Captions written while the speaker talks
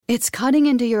It's cutting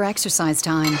into your exercise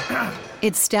time.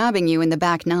 It's stabbing you in the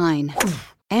back nine.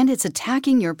 And it's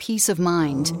attacking your peace of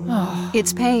mind.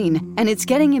 It's pain, and it's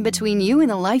getting in between you and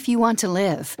the life you want to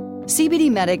live.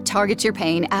 CBD Medic targets your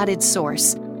pain at its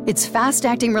source. It's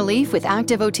fast-acting relief with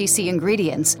active OTC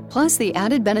ingredients, plus the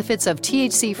added benefits of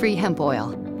THC-free hemp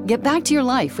oil. Get back to your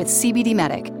life with CBD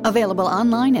Medic, available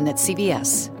online and at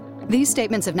CVS. These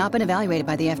statements have not been evaluated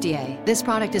by the FDA. This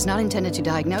product is not intended to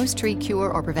diagnose, treat,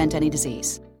 cure, or prevent any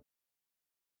disease.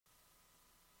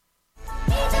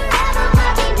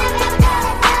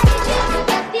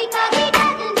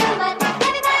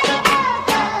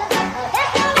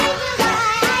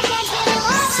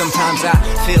 Sometimes I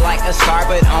feel like a star,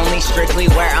 but only strictly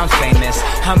where I'm famous.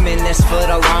 I'm in this for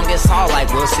the longest haul,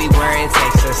 like we'll see where it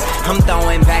takes us. I'm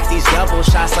throwing back these double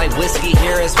shots like whiskey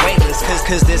here is weightless.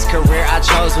 Cause this career I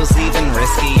chose was even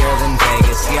riskier than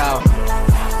Vegas, yo.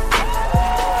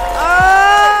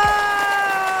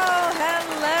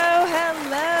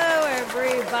 Hello,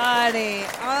 everybody.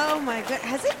 Oh my God,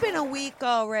 has it been a week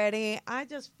already? I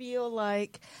just feel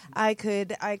like I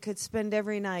could spend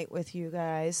every night with you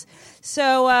guys.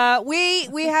 So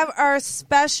we have our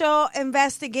special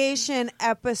investigation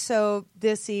episode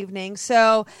this evening.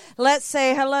 So let's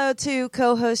say hello to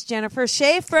co-host Jennifer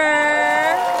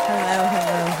Schaefer. Hello,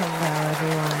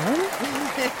 everyone.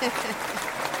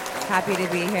 Happy to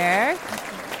be here.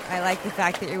 I like the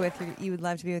fact that you would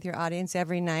love to be with your audience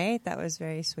every night. That was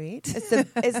very sweet.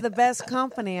 It's the best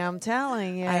company, I'm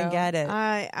telling you. I get it.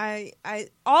 I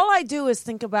all I do is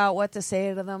think about what to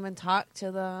say to them and talk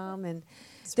to them, and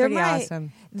it's pretty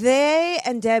awesome. They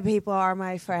and dead people are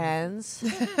my friends.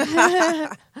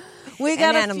 We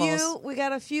got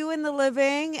a few in the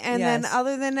living, and then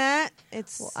other than that,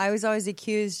 it's. Well, I was always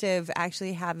accused of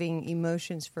actually having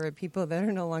emotions for people that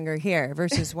are no longer here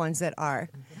versus ones that are.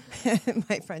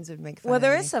 My friends would make fun. Well,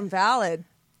 there of me. is some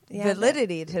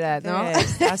validity to that. No,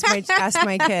 ask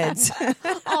my kids.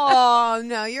 Oh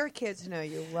no, your kids know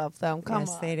you love them. Come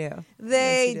on, they do.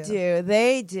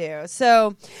 They do.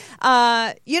 So,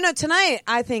 tonight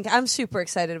I think I'm super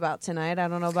excited about tonight. I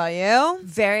don't know about you.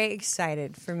 Very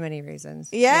excited for many reasons.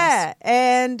 Yeah, yes.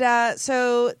 And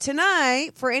so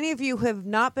tonight, for any of you who have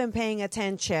not been paying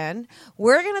attention,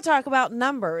 we're going to talk about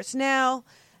numbers now.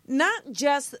 Not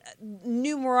just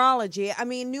numerology. I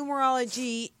mean,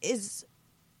 numerology is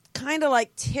kind of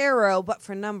like tarot, but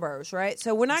for numbers, right?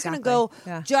 So we're not going to go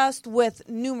just with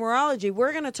numerology.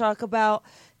 We're going to talk about,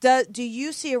 do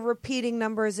you see a repeating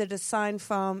number as it is signed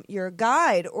from your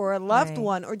guide or a loved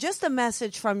one or just a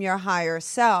message from your higher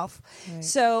self? Right.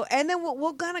 So, and then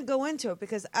we'll kind of go into it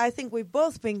because I think we've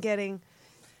both been getting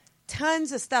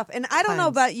tons of stuff. And I don't know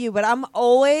about you, but I'm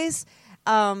always...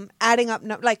 adding up,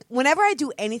 like whenever I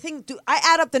do anything, I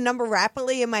add up the number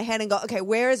rapidly in my head and go, okay,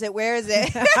 where is it?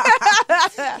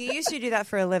 You used to do that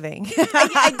for a living.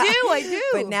 I do.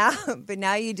 But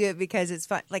now you do it because it's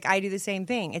fun. Like I do the same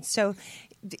thing. It's so,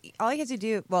 all you have to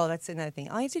do, well, that's another thing.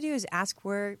 All you have to do is ask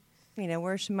where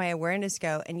should my awareness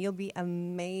go? And you'll be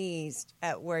amazed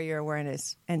at where your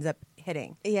awareness ends up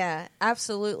hitting. Yeah,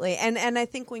 absolutely. And I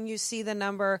think when you see the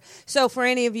number, so for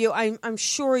any of you, I'm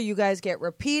sure you guys get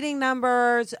repeating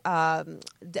numbers,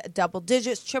 double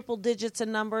digits, triple digits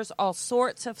in numbers, all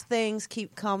sorts of things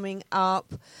keep coming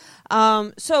up.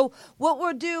 So what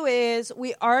we'll do is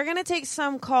we are going to take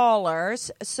some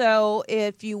callers. So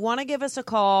if you want to give us a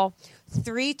call,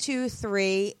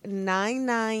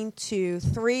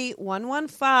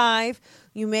 323-992-3115.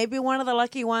 You may be one of the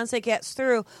lucky ones that gets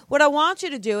through. What I want you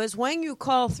to do is when you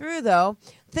call through, though,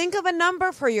 think of a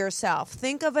number for yourself.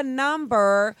 Think of a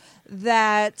number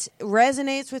that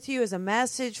resonates with you as a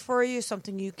message for you,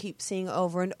 something you keep seeing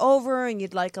over and over, and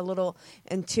you'd like a little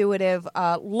intuitive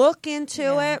look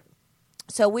into it.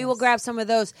 So we will grab some of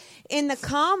those. In the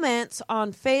comments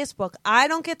on Facebook, I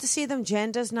don't get to see them.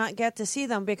 Jen does not get to see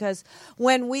them because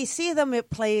when we see them, it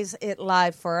plays it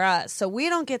live for us. So we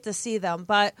don't get to see them.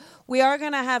 But we are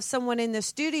going to have someone in the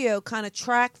studio kind of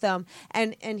track them,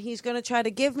 and he's going to try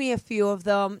to give me a few of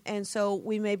them. And so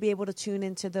we may be able to tune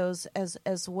into those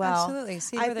as well. Absolutely.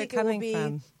 See where they're coming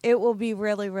from. It will be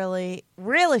really, really,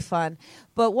 really fun.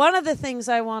 But one of the things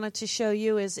I wanted to show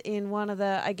you is in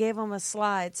I gave them a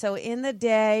slide. So in the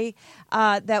day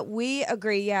that we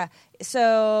agree,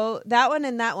 so that one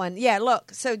and that one. Yeah,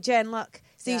 look. So Jen, look.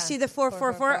 So you see the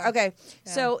 444? Okay.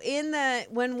 Yeah. So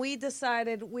when we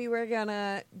decided we were going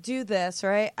to do this,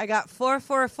 right, I got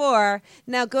 444.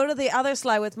 Now go to the other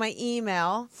slide with my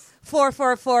email.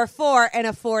 4444 and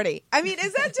a 40. I mean,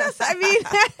 is that just,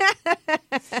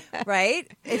 right?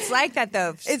 It's like that,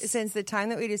 though. Since the time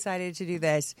that we decided to do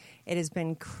this, it has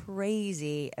been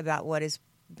crazy about what is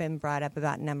been brought up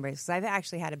about numbers because I've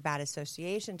actually had a bad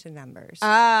association to numbers,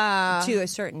 Ah. to a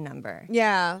certain number.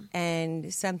 Yeah.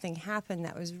 And something happened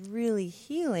that was really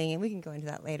healing, and we can go into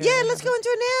that later. Yeah, let's go into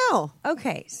it now.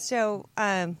 Okay, so,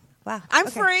 wow. I'm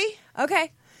Okay. free.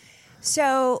 Okay.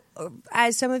 So,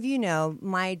 as some of you know,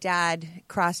 my dad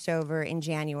crossed over in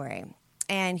January,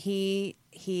 and he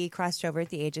crossed over at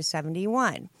the age of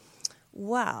 71.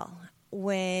 Well,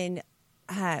 when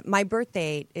my birth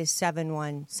date is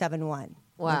 7/1/71.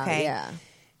 Wow. Okay? Yeah.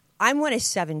 I'm one of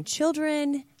 7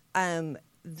 children.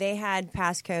 They had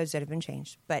passcodes that have been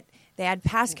changed, but they had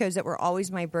passcodes that were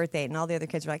always my birthday, and all the other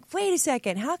kids were like, wait a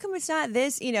second, how come it's not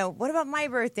this? What about my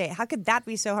birthday? How could that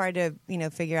be so hard to,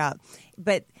 figure out?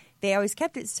 But they always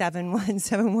kept it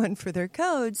 7171 for their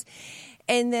codes.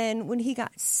 And then when he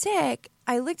got sick,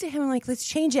 I looked at him and I'm like, let's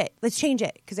change it. Let's change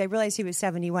it. Because I realized he was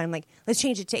 71. I'm like, let's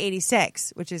change it to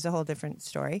 86, which is a whole different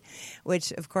story.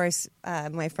 Which, of course,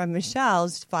 my friend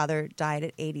Michelle's father died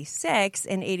at 86.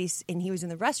 And he was in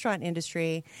the restaurant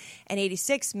industry. And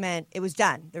 86 meant it was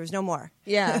done. There was no more.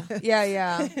 Yeah.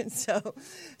 Yeah. So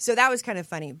that was kind of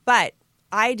funny. But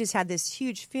I just had this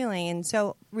huge feeling. And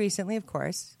so recently, of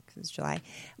course, because it's July,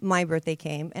 my birthday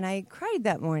came, and I cried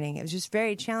that morning. It was just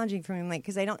very challenging for me,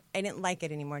 because I didn't like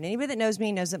it anymore. And anybody that knows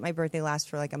me knows that my birthday lasts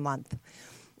for like a month.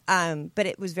 But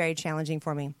it was very challenging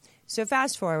for me. So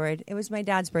fast forward, it was my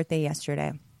dad's birthday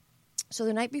yesterday. So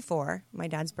the night before my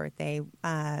dad's birthday,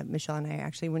 Michelle and I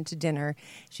actually went to dinner.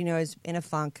 She was in a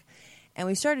funk. And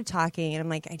we started talking, and I'm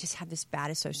like, I just have this bad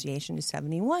association to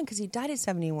 71 because he died at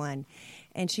 71.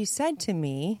 And she said to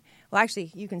me, well,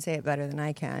 actually, you can say it better than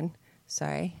I can.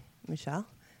 Sorry, Michelle.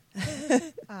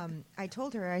 I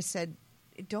told her, I said,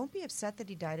 don't be upset that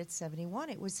he died at 71.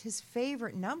 It was his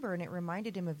favorite number, and it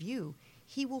reminded him of you.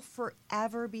 He will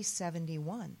forever be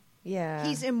 71. Yeah.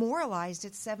 He's immortalized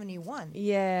at 71.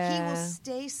 Yeah. He will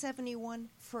stay 71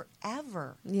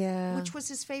 forever. Yeah. Which was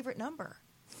his favorite number.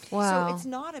 Wow. So it's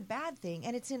not a bad thing,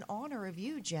 and it's in honor of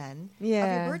you, Jen. Yeah.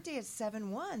 Of your birthday at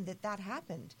 7/1 that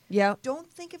happened. Yep. Don't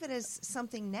think of it as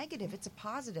something negative. It's a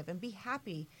positive, and be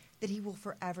happy that he will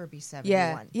forever be 71.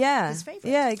 Yeah. Yeah. His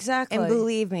favorite. Yeah, exactly. And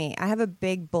believe me, I have a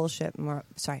big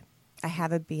I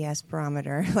have a BS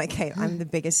barometer. I'm the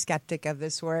biggest skeptic of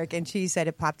this work. And she said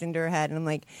it popped into her head. And I'm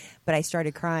like, but I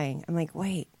started crying. I'm like,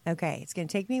 wait, okay. It's going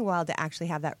to take me a while to actually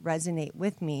have that resonate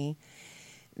with me,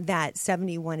 that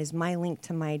 71 is my link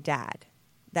to my dad.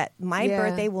 That my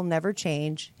birthday will never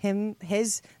change. The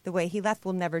way he left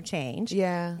will never change.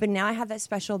 Yeah. But now I have that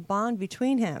special bond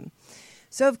between him.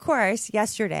 So, of course,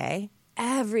 yesterday,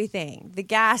 everything, the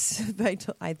gas,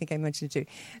 I think I mentioned it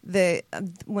too,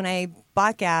 when I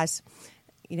bought gas,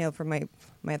 for my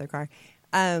other car,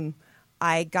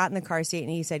 I got in the car seat and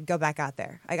he said, go back out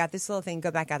there. I got this little thing,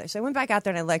 go back out there. So I went back out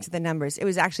there and I looked at the numbers. It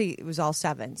was all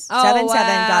sevens. Oh,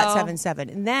 77.77.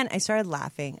 And then I started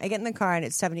laughing. I get in the car and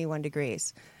it's 71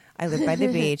 degrees. I live by the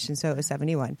beach, and so it was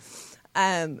 71.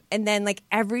 And then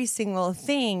every single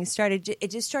thing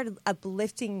just started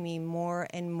uplifting me more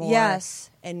and more. Yes.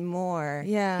 And more.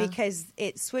 Yeah. Because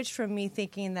it switched from me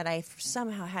thinking that I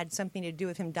somehow had something to do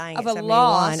with him dying Of at a 71.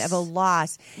 loss. Of a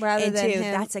loss. Rather into, than him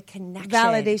that's a connection.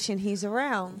 validation he's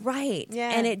around. Right.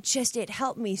 Yeah. And it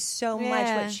helped me so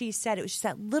much what she said. It was just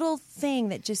that little thing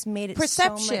that just made it so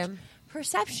much.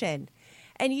 Perception.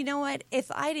 And you know what? If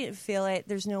I didn't feel it,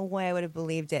 there's no way I would have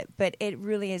believed it. But it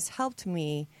really has helped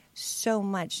me so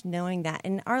much knowing that.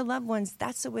 And our loved ones,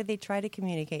 that's the way they try to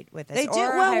communicate with us. They do. Or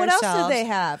our Well, higher what else selves. do they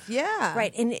have? Yeah.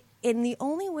 Right. And the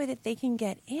only way that they can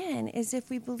get in is if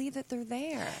we believe that they're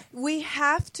there. We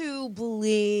have to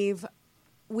believe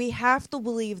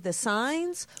the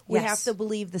signs. We Yes. have to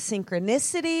believe the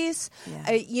synchronicities.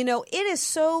 Yeah. It is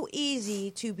so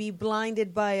easy to be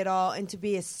blinded by it all and to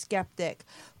be a skeptic.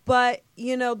 But,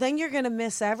 then you're going to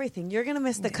miss everything. You're going to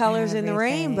miss the colors in the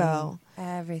rainbow.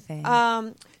 Everything.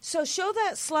 So show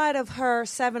that slide of her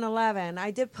 7-Eleven.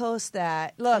 I did post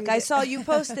that. Look, I saw you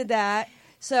posted that.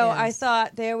 So Yes. I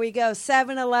thought, there we go,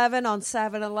 7-Eleven on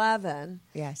 7-Eleven.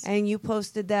 Yes. And you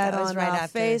posted that was on right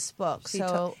after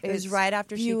Facebook. it was right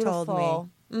after she told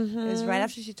me. Mm-hmm. It was right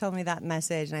after she told me that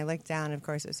message, and I looked down, and of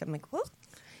course, I'm like, whoa.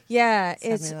 Yeah,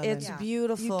 it's 7-Eleven. Yeah.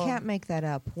 beautiful. You can't make that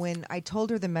up. When I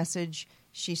told her the message,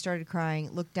 she started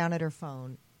crying, looked down at her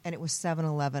phone, and it was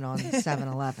 7-Eleven on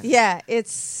 7-Eleven. Yeah,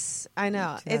 I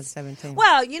know. It's 2017.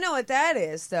 well, you know what that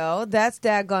is, though. That's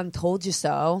daggone told you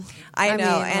so. I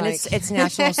know, mean, and like- it's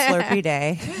National Slurpee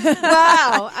Day.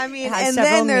 Wow. I mean, It has and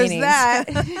several then there's meanings.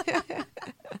 that.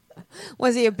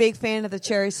 Was he a big fan of the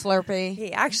cherry Slurpee?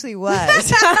 He actually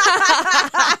was.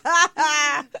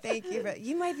 Thank you.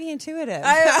 You might be intuitive. Maybe.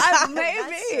 That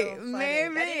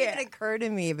didn't even occur to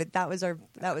me, but that was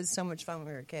so much fun when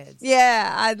we were kids.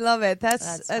 Yeah, I love it.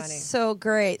 That's funny. so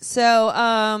great.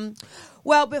 So,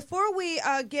 well, before we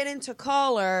get into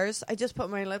callers, I just put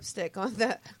my lipstick on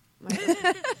the.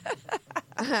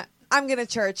 I'm going to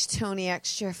charge Tony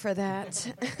extra for that.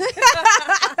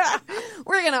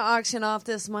 We're going to auction off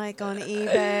this mic on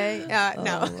eBay.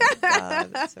 No.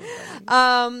 God, that's so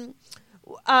funny.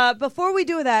 Before we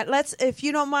do that, if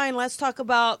you don't mind, let's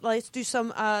do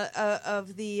some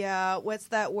of the what's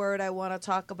that word I want to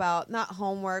talk about? Not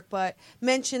homework, but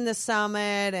mention the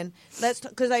summit, and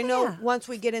because I know once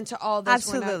we get into all this,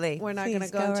 absolutely, we're not going to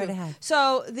go right ahead.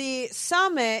 So the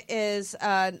summit is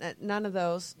none of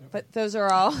those, but those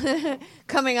are all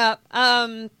coming up.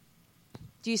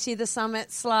 Do you see the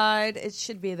summit slide? It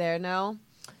should be there. No.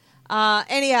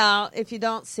 Anyhow, if you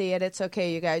don't see it, it's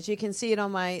okay, you guys. You can see it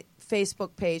on my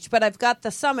Facebook page, but I've got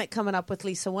the summit coming up with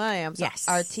Lisa Williams, yes,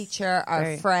 our teacher,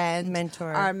 our friend,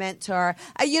 our mentor.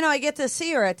 I get to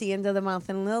see her at the end of the month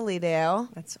in Lilydale.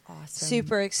 That's awesome.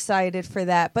 Super excited for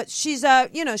that. But she's,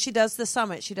 she does the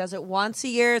summit. She does it once a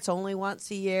year. It's only once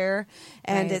a year,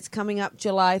 and it's coming up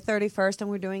July 31st, and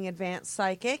we're doing Advanced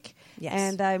Psychic. Yes.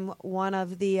 And I'm one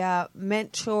of the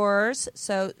mentors,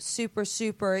 so super,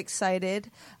 super excited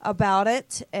about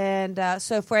it. And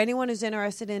so for anyone who's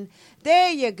interested in,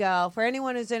 there you go. For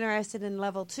anyone who's interested in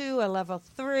level 2 or level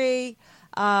 3,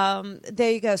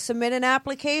 there you go. Submit an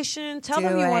application. Tell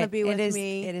them you want to be with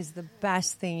me. It is the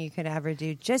best thing you could ever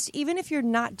do. Just even if you're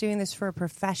not doing this for a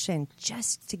profession,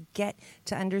 just to get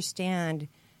to understand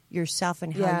yourself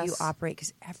and how you operate,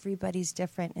 because everybody's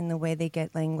different in the way they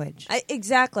get language.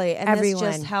 Exactly. And everyone.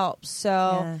 This just helps.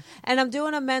 So, and I'm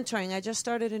doing a mentoring. I just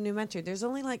started a new mentor. There's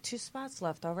only like 2 spots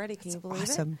left already. Can you believe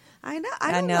it? I know.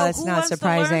 I don't know that's who not wants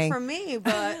surprising. to learn from me,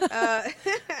 but I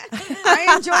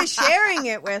enjoy sharing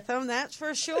it with them. That's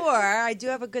for sure. I do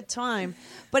have a good time.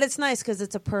 But it's nice because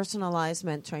it's a personalized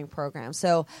mentoring program.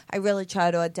 So I really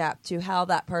try to adapt to how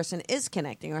that person is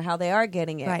connecting or how they are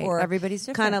getting it. Right. Or everybody's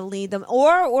different. kind of lead them.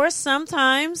 Or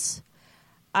sometimes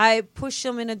I push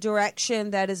them in a direction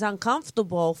that is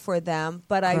uncomfortable for them.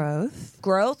 But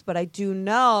growth. But I do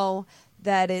know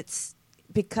that it's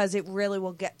because it really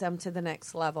will get them to the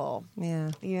next level.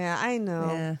 Yeah. Yeah, I know.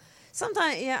 Yeah.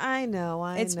 Sometimes, I know.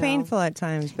 It's painful at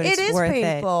times, but it's worth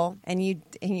it. And you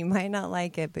might not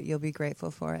like it, but you'll be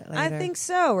grateful for it later. I think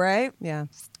so, right? Yeah.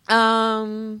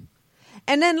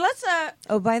 And then let's.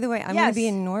 Oh, by the way, I'm going to be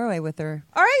in Norway with her.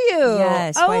 Are you?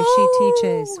 Yes, while she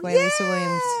teaches, while Lisa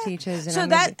Williams teaches. And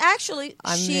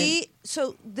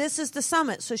so this is the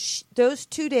summit. So those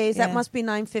 2 days, that must be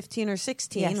 9/15 or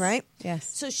 16, right? Yes.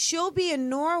 So she'll be in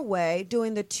Norway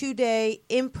doing the 2-day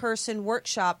in-person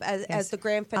workshop as the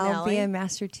grand finale. I'll be a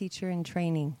master teacher in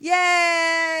training. Yay!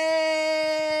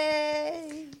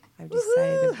 I've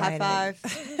decided to high five.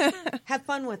 Have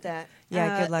fun with that.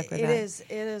 Yeah, good luck with that.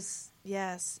 It is.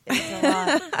 Yes, it's a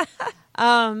lot.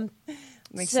 I'm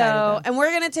excited. And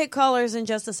we're going to take callers in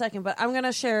just a second, but I'm going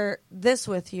to share this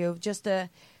with you just to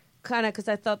kind of because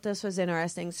I thought this was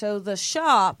interesting. So the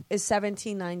shop is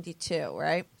 $17.92,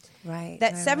 right? Right.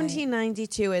 That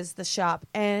 $17.92 is the shop,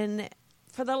 and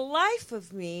for the life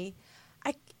of me,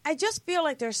 I just feel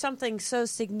like there's something so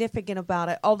significant about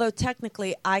it, although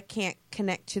technically I can't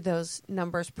connect to those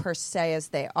numbers per se as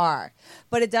they are.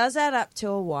 But it does add up to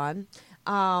a 1.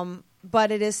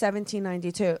 But it is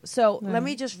 $17.92. So let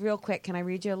me just real quick, can I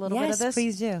read you a little bit of this? Yes,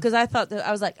 please do. Because I thought that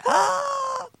I was like,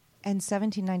 And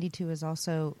 $17.92 is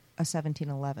also a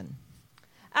 $17.11.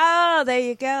 Oh, there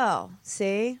you go.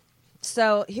 See?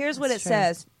 So here's what it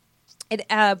says. It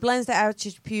blends the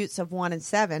attributes of 1 and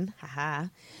 7. Haha.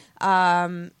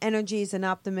 Energies and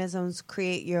optimisms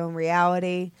create your own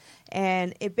reality.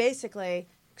 And it basically,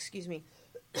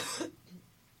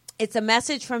 it's a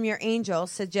message from your angel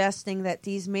suggesting that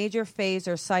these major phase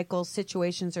or cycles,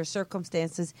 situations, or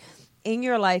circumstances in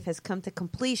your life has come to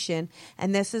completion,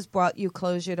 and this has brought you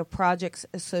closure to projects,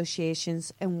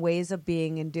 associations, and ways of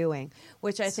being and doing,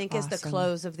 which I think is the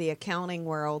close of the accounting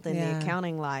world and the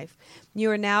accounting life. You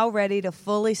are now ready to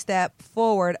fully step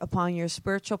forward upon your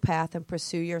spiritual path and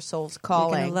pursue your soul's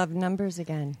calling. You're going to love numbers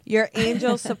again. Your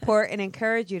angels support and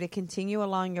encourage you to continue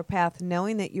along your path,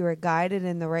 knowing that you are guided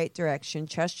in the right direction.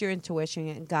 Trust your intuition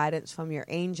and guidance from your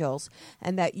angels,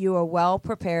 and that you are well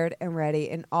prepared and ready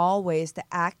in all ways to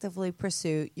actively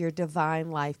pursue your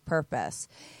divine life purpose.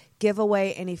 Give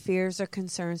away any fears or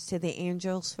concerns to the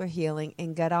angels for healing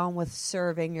and get on with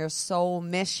serving your soul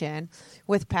mission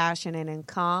with passion and in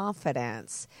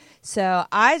confidence. So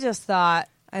I just thought,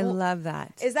 I love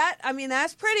that. Is that? I mean,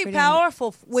 that's pretty Pretty-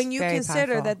 powerful when it's you very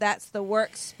consider powerful. that that's the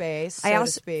workspace, so to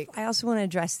speak. I also want to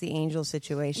address the angel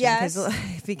situation. Yes.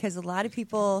 Because a lot of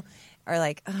people are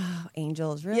like, oh,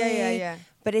 angels, really? yeah.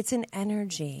 But it's an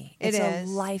energy. It It's is.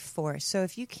 a life force. So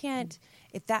if you can't,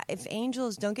 if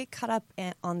angels, don't get caught up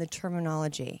on the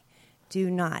terminology. Do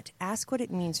not. Ask what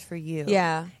it means for you.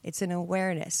 Yeah. It's an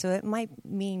awareness. So it might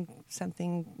mean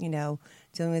something,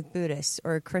 dealing with Buddhists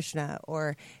or Krishna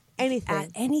or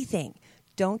Anything. anything.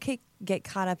 Don't get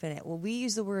caught up in it. Well, we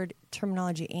use the word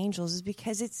terminology angels is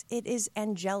because it is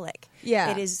angelic.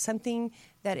 Yeah. It is something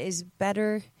that is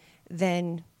better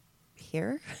than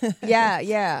here.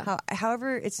 Yeah.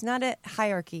 However, it's not a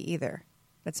hierarchy either.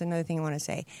 That's another thing I want to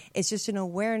say. It's just an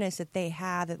awareness that they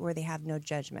have where they have no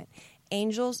judgment.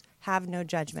 Angels have no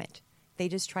judgment. They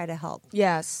just try to help,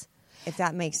 Yes. if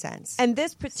that makes sense. And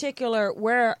this particular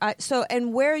where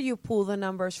you pull the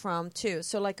numbers from too.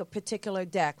 So like a particular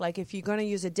deck, like if you're going to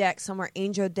use a deck somewhere,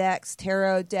 angel decks,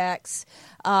 tarot decks,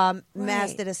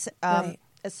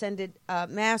 ascended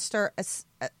master.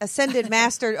 Ascended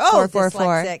master. Oh, 444.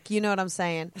 dyslexic. You know what I'm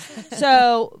saying.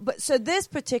 So this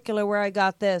particular where I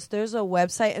got this, there's a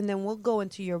website, and then we'll go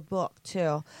into your book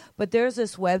too. But there's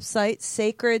this website,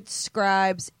 Sacred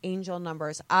Scribes Angel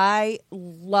Numbers. I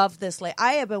love this lady.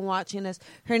 I have been watching this.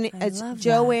 It's love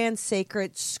Joanne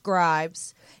Sacred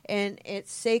Scribes, and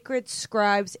it's Sacred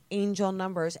Scribes Angel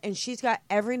Numbers, and she's got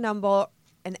every number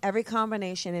and every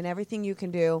combination and everything you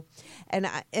can do,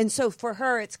 and so for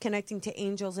her, it's connecting to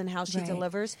angels and how she Right.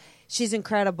 delivers. She's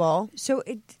incredible. So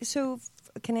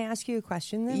can I ask you a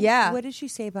question then? Yeah. What did she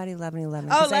say about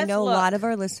 11:11? Oh, Because I let's know look. a lot of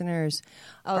our listeners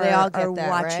They all get are that,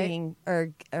 right? watching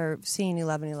or seeing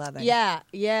 11:11.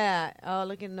 Yeah. Oh,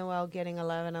 look at Noelle getting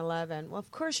 11:11. Well, of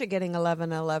course you're getting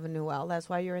 11:11, Noelle. That's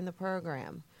why you're in the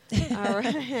program. All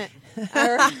right.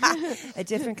 A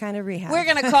different kind of rehab. We're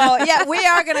gonna call it. Yeah, we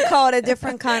are gonna call it a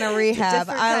different kind of rehab.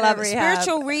 different I kind love of it. rehab.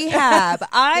 Spiritual rehab.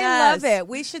 I Yes. love it.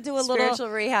 We should do a little spiritual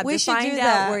rehab. We to should find do out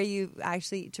that. where you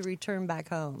actually to return back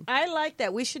home. I like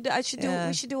that. We should. We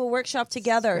Yeah. should do a workshop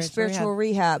together. Spiritual Spiritual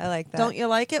rehab. I like that. Don't you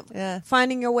like it? Yeah.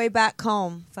 Finding your way back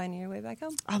home. Finding your way back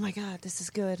home. Oh my God, this is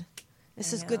good.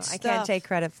 This is I good know. stuff. I can't take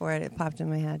credit for it. It popped in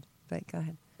my head. But go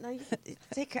ahead. No, you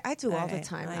take. I do all the Right.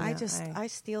 time. I know. I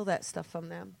steal that stuff from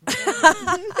them.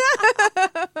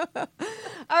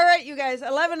 All right, you guys.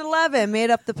 11:11 made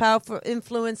up the powerful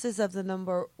influences of the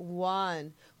number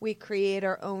 1. We create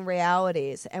our own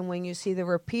realities, and when you see the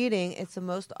repeating, it's the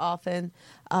most often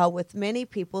with many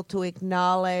people to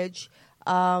acknowledge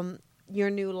your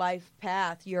new life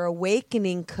path, your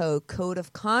awakening code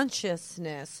of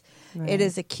consciousness. Right. It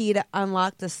is a key to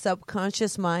unlock the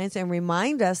subconscious minds and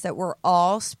remind us that we're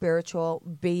all spiritual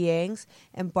beings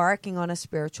embarking on a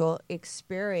spiritual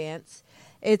experience.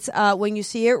 It's when you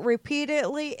see it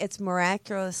repeatedly, it's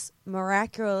miraculous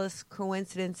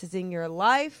coincidences in your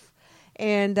life.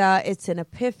 And it's an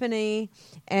epiphany,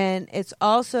 and it's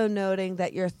also noting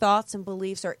that your thoughts and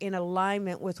beliefs are in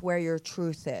alignment with where your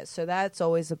truth is. So that's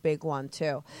always a big one,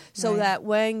 too. So Right. that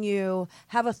when you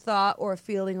have a thought or a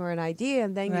feeling or an idea,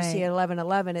 and then you see Right.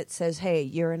 11:11, it says, hey,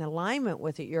 you're in alignment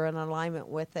with it. You're in alignment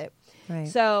with it. Right.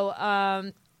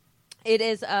 So it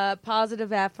is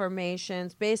positive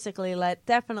affirmations, basically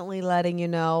definitely letting you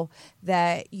know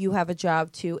that you have a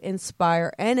job to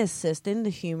inspire and assist in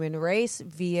the human race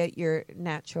via your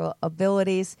natural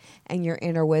abilities and your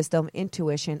inner wisdom,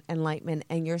 intuition, enlightenment,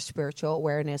 and your spiritual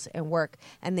awareness and work.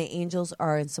 And the angels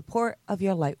are in support of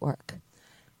your light work.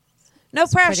 No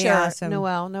Pretty pressure, awesome.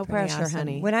 Noelle. No Pretty pressure, awesome.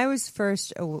 honey. When I was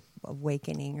first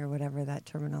awakening, or whatever that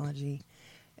terminology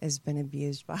has been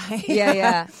abused by.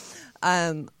 Yeah.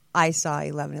 I saw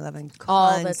 11:11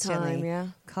 All the constantly, time, yeah.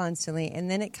 constantly,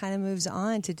 and then it kind of moves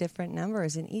on to different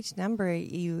numbers. And each number,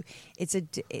 you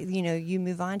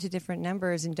move on to different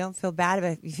numbers, and don't feel bad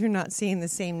about if you're not seeing the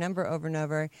same number over and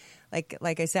over.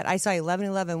 Like I said, I saw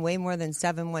 11:11 way more than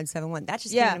 7171. That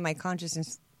just came into my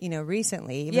consciousness,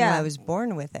 recently, even though I was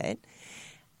born with it.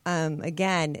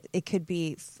 Again, it could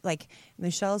be like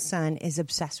Michelle's son is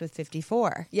obsessed with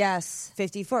 54. Yes.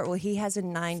 54. Well, he has a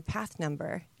 9 path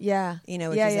number. Yeah. Which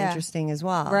is interesting as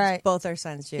well. Right. Both our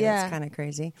sons do. Yeah. It's kind of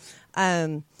crazy.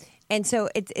 And so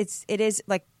it is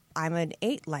like I'm an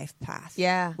 8 life path.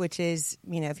 Yeah. Which is,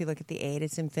 if you look at the 8,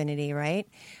 it's infinity, right?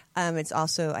 It's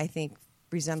also, I think,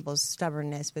 resembles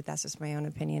stubbornness, but that's just my own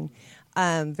opinion.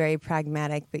 Very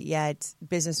pragmatic, but yet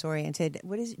business oriented.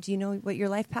 Do you know what your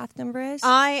life path number is?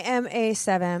 I am a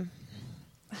 7.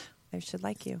 I should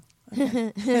like you.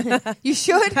 You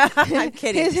should. I'm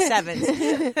kidding.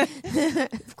 7.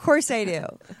 Of course I do.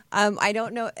 I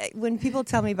don't know. When people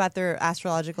tell me about their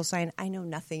astrological sign, I know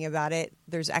nothing about it.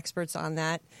 There's experts on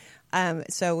that.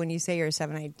 So when you say you're a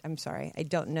 7, I'm sorry. I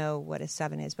don't know what a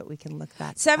 7 is, but we can look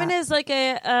that 7 up. is like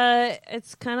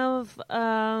it's kind of,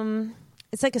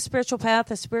 it's like a spiritual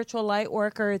path, a spiritual light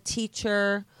worker, a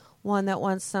teacher, one that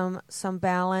wants some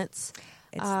balance.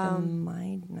 It's the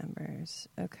mind numbers.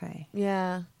 Okay.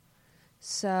 Yeah.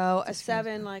 So a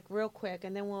 7, like real quick,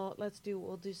 and then we'll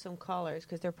do some callers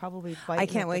because they're probably biting. I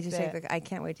can't at wait the to bit. I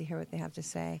can't wait to hear what they have to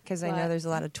say because I But- know there's a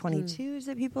lot of 22s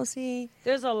that people see.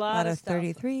 There's a lot of stuff.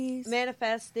 33s.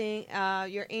 Manifesting,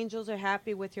 your angels are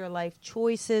happy with your life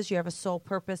choices. You have a soul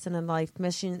purpose and a life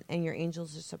mission, and your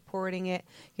angels are supporting it.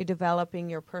 You're developing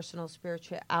your personal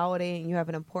spirituality, and you have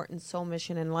an important soul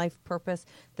mission and life purpose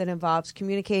that involves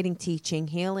communicating, teaching,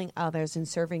 healing others, and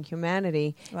serving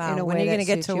humanity. Wow, in a when way are you that gonna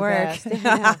get suits to you work? best.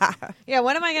 Yeah,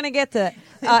 when am I going to get to?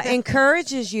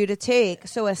 Encourages you to take.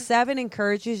 So a 7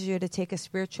 encourages you to take a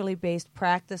spiritually based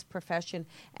practice, profession,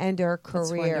 and or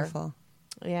career. That's wonderful.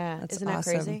 Yeah, That's isn't that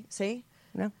awesome. crazy? See,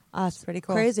 No, it's pretty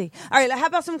cool. Crazy. All right, how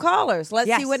about some callers? Let's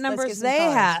Yes, see what let's numbers get some they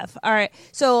callers. have. All right,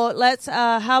 so let's.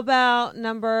 How about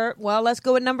number? Well, let's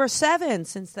go with number 7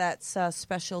 since that's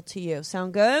special to you.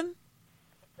 Sound good?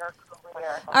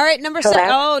 All right, number 7.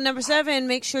 Oh, number 7.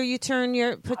 Make sure you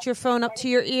put your phone up to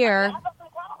your ear.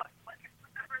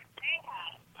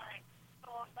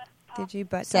 Did you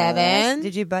butt 7. dial us?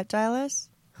 Did you butt dial us?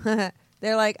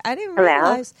 They're like, I didn't Hello?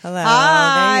 realize. Hello,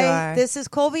 Hi, there you are. this is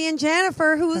Colby and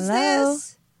Jennifer. Who's Hello.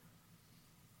 this?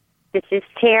 This is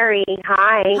Terry.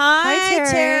 Hi. Hi, Terry.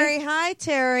 Terry. Hi,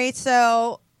 Terry.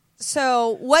 So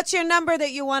what's your number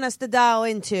that you want us to dial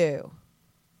into?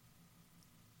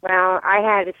 Well, I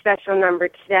had a special number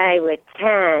today with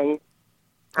 10,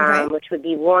 Okay. which would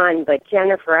be 1. But,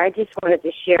 Jennifer, I just wanted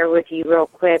to share with you real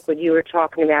quick what you were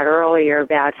talking about earlier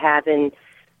about having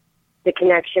the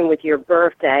connection with your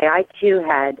birthday. I, too,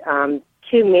 had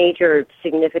 2 major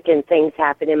significant things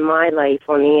happen in my life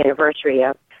on the anniversary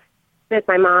of with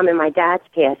my mom and my dad's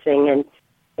passing, and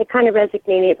it kind of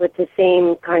resonated with the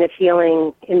same kind of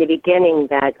feeling in the beginning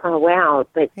that, oh, wow,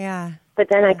 but Yeah.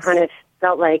 then I kind of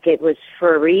felt like it was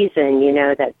for a reason, you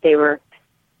know, that they were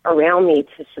around me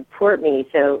to support me.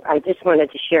 So I just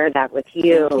wanted to share that with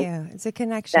you. Thank you. It's a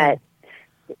connection. That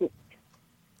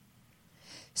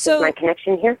So, my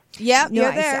connection here. yeah, No,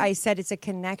 you're there. I said it's a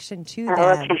connection to Oh,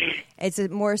 them. okay. It's a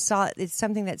more solid. It's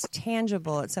something that's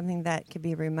tangible. It's something that could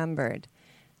be remembered.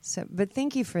 So, but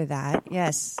thank you for that.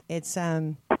 Yes, it's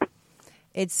something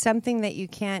that you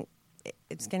can't.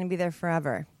 It's going to be there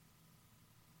forever.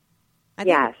 I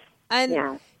think- Yes. And,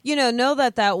 Yeah. know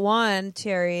that one,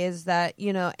 Terry, is that,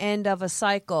 end of a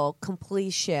cycle,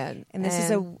 completion. And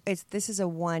this is a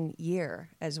 1 year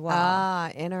as well.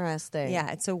 Ah, interesting.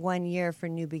 Yeah, it's a 1 year for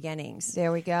new beginnings.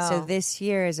 There we go. So this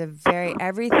year is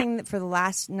everything that for the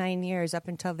last 9 years up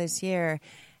until this year,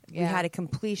 we Yeah. had a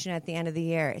completion at the end of the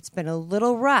year. It's been a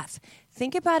little rough.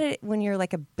 Think about it when you're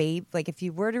like a babe. Like if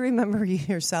you were to remember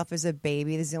yourself as a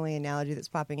baby, this is the only analogy that's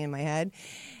popping in my head.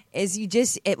 Is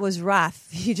it was rough.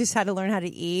 You just had to learn how to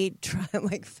eat, try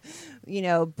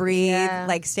breathe,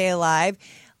 Yeah. stay alive.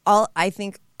 I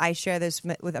think I share this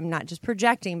with, I'm not just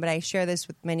projecting, but I share this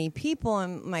with many people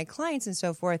and my clients and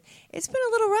so forth. It's been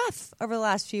a little rough over the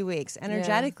last few weeks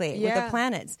energetically with Yeah. the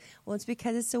planets. Well, it's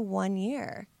because it's a 1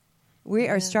 year. We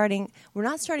are we're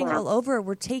not starting all over.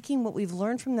 We're taking what we've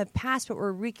learned from the past, but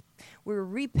we're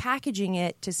repackaging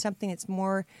it to something that's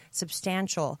more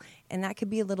substantial. And that could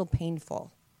be a little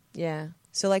painful. Yeah.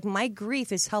 So my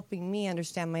grief is helping me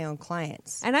understand my own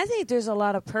clients. And I think there's a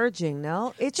lot of purging,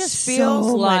 no? It just So feels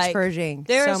like much purging.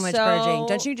 there's So much purging.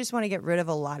 Don't you just want to get rid of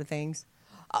a lot of things?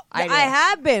 I do.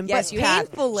 have been, Yes, but you have.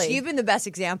 painfully. You've been the best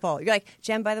example. You're like,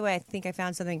 Jen, by the way, I think I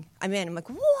found something. I'm in. I'm like,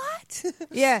 what?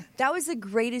 Yeah. That was the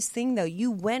greatest thing, though.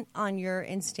 You went on your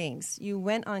instincts. You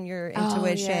went on your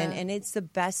intuition, yeah. and it's the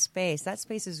best space. That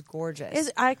space is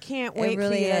gorgeous. I can't wait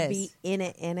really for you to is. be in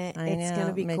it. I It's know. going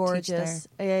to be I'm gonna teach gorgeous.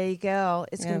 There you go.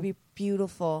 It's going Yeah. to be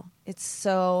beautiful. It's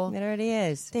so. It already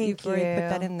is. Thank You've already put you.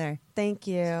 that in there. Thank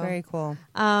you. It's very cool.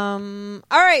 All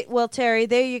right. Well, Terry,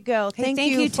 there you go. Hey, thank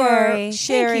thank you you, for Terry. Thank you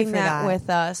sharing for that that. with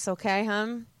us. Okay,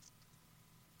 hon?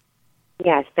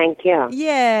 Yes, thank you.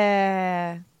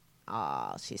 Yeah.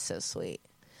 Oh, she's so sweet.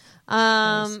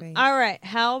 sweet. All right.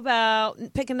 How about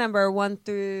pick a number 1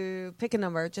 through pick a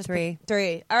number. Just pick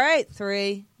 3. All right,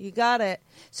 3. You got it.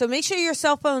 So make sure your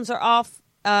cell phones are off.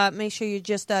 Make sure you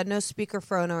just no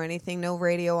speakerphone or anything, no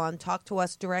radio on. Talk to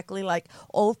us directly like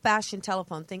old-fashioned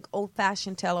telephone. Think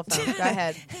old-fashioned telephone. Go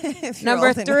ahead. If you're Number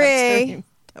old enough to 3.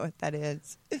 know what that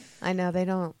is. I know they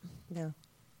don't. No.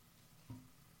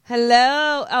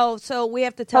 Hello. Oh, so we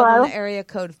have to tell Hello? them the area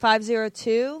code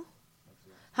 502.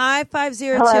 Hi,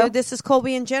 502. Hello? This is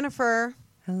Colby and Jennifer.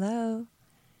 Hello.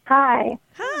 Hi.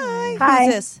 Hi. Hi.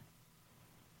 Who's this?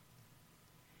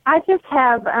 I just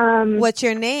have What's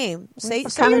your name? Say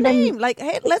kind your of been- name. Like,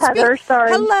 hey, let's Heather, be.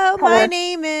 sorry. Hello, my Heather.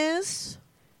 name is.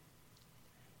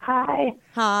 Hi.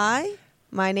 Hi,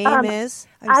 my name is.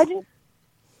 I just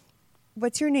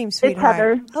What's your name, sweetheart?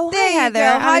 Heather. Oh, There hi, you Heather. go.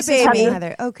 I Hi, was just calling baby.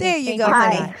 Heather. Okay. There you thank go, for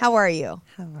honey. that. How are you?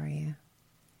 How are you?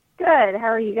 good. How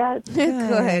are you guys?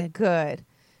 Good, good.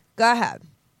 Go ahead.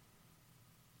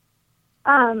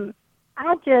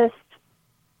 I just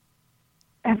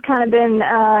have kind of been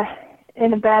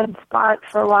in a bad spot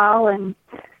for a while, and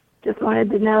just wanted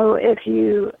to know if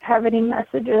you have any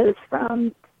messages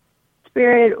from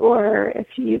Spirit, or if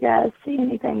you guys see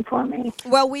anything for me.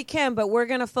 Well, we can, but we're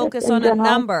going to focus in on a general.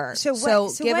 number. So,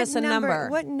 give what us a number.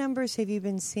 What numbers have you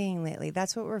been seeing lately?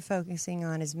 That's what we're focusing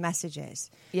on is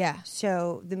messages. Yeah,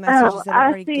 So the messages that are I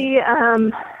already see.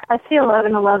 I see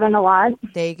 1111 a lot.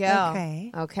 there you go.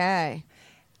 Okay. Okay.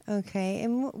 Okay.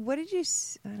 And what did you?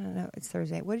 I don't know. It's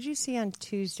Thursday. What did you see on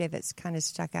Tuesday that's kind of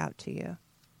stuck out to you?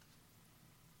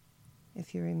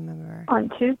 If you remember, On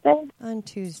Tuesday. on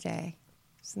Tuesday,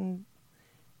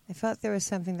 I felt there was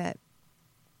something that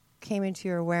came into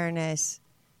your awareness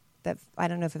that I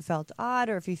don't know if it felt odd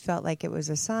or if you felt like it was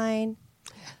a sign.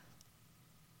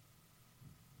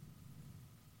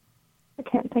 I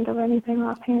can't think of anything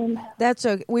offhand. That's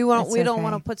okay. We won't. That's We don't okay.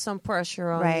 want to put some pressure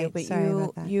on you, Right. but Sorry you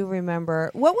about that. you remember.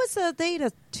 What was the date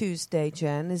of Tuesday,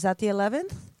 Jen? Is that the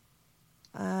 11th?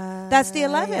 That's the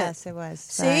 11th. Yes, it was.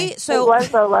 See, Sorry. so It was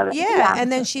the 11th. Yeah,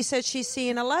 and then she said she's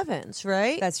seeing 11s,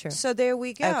 right? That's true. So there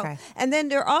we go. Okay. And then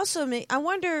there also, I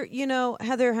wonder,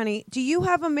 Heather, honey, do you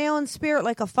have a male in spirit,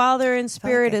 like a father in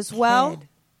spirit Like a as well? kid.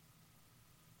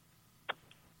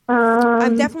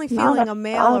 I'm definitely not feeling a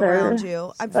male father, around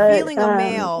you. I'm but, feeling a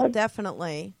male, a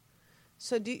definitely.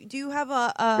 So do you have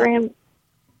a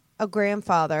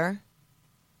grandfather?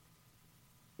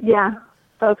 Yeah,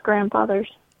 both grandfathers.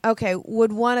 Okay,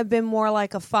 would one have been more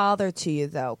like a father to you,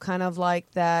 though? Kind of like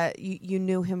that you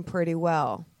knew him pretty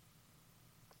well.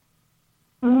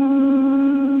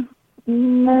 Well,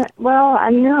 I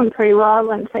knew him pretty well. I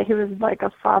wouldn't say he was like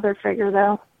a father figure,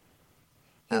 though.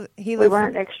 He We lived.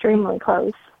 weren't extremely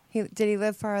close. Did he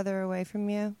live farther away from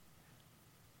you?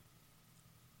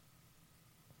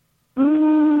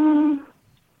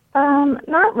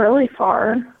 Not really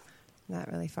far.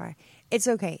 Not really far. It's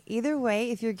okay. Either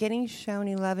way, if you're getting shown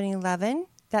 1111,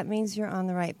 that means you're on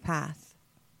the right path.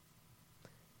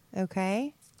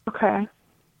 Okay?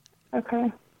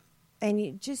 Okay. And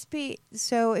you just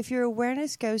so if your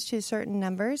awareness goes to certain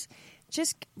numbers,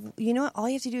 just, you know what? All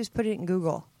you have to do is put it in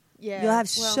Google. Yeah, You'll have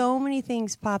so many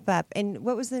things pop up. And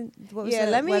what was the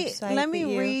let me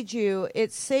website read you.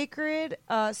 It's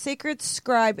sacred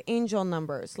scribe angel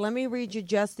numbers. Let me read you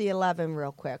just the 11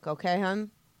 real quick, okay,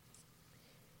 hon?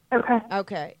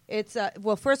 Okay. It's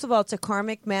well, first of all, it's a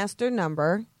karmic master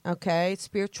number, okay?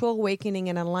 Spiritual awakening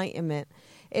and enlightenment.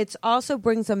 It also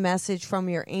brings a message from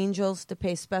your angels to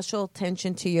pay special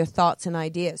attention to your thoughts and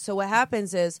ideas. So what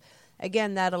happens is,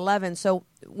 again, that 11. So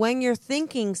when you're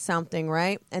thinking something,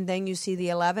 right, and then you see the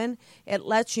 11, it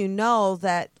lets you know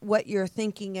that what you're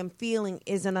thinking and feeling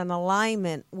is in an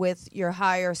alignment with your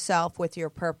higher self, with your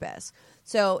purpose.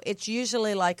 So it's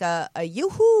usually like a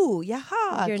yoo-hoo,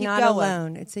 yaha, You're keep not going.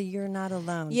 alone. It's a you're not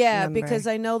alone. Yeah, number. because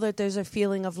I know that there's a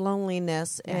feeling of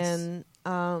loneliness, and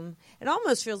it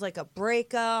almost feels like a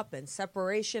breakup and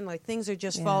separation, like things are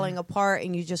just falling apart,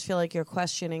 and you just feel like you're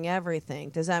questioning everything.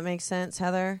 Does that make sense,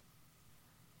 Heather?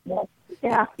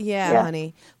 Yeah,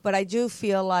 honey. But I do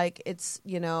feel like it's,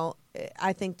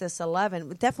 I think this 11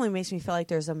 definitely makes me feel like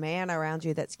there's a man around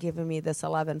you that's giving me this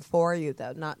 11 for you,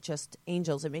 though, not just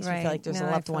angels. It makes me feel like there's a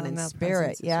loved one in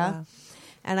spirit. Yeah. Well.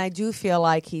 And I do feel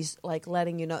like he's like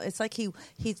letting you know. It's like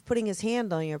he's putting his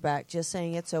hand on your back, just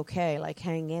saying it's okay, like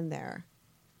hang in there.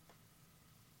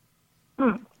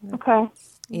 Okay.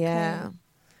 Yeah.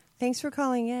 Thanks for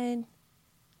calling in.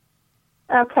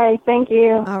 Okay, thank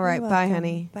you. All right. You're Bye, welcome.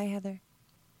 honey. Bye, Heather.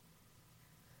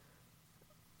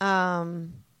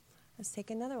 Let's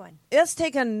take another one. Let's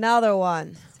take another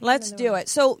one. Let's do it.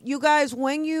 So, you guys,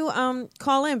 when you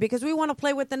call in, because we want to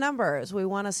play with the numbers, we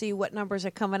want to see what numbers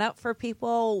are coming up for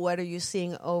people. What are you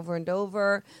seeing over and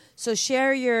over? So,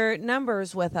 share your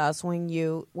numbers with us when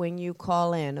you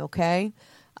call in. Okay.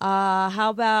 How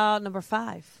about number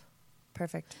 5?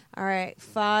 Perfect. All right.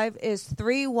 5 is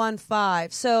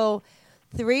 315. So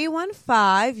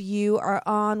 315, you are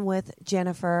on with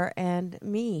Jennifer and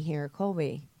me here,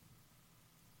 Colby.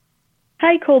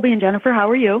 Hi, Colby and Jennifer. How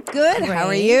are you? Good. How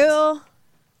are you?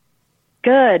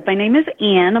 Good. My name is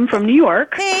Ann. I'm from New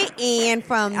York. Hey, Ian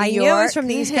from New I York. knew it was from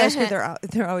the East Coast, but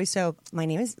they're always so. My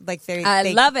name is like they. I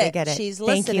they, love they it. get it. She's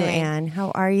Thank you, listening. Ann.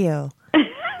 How are you?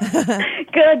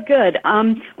 Good.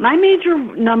 My major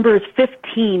number is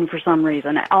 15 for some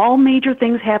reason. All major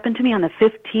things happen to me on the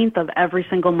 15th of every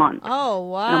single month. Oh,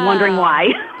 wow. And I'm wondering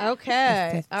why.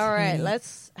 Okay. All right.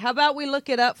 How about we look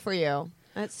it up for you?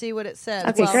 Let's see what it says.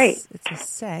 Okay, great. It's a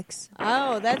 6.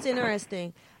 Oh, that's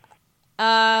interesting.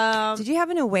 Did you have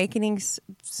an awakening,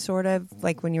 sort of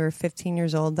like when you were 15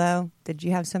 years old? Though, did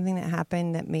you have something that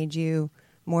happened that made you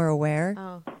more aware?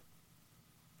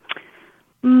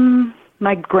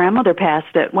 My grandmother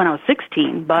passed it when I was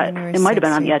 16, but it might have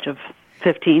been on the edge of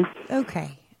 15.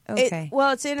 Okay.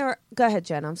 It's in her. Go ahead,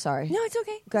 Jen. I'm sorry. No, it's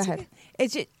okay. Go ahead. Okay.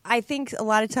 It's just, I think a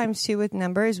lot of times too with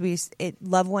numbers,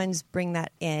 loved ones bring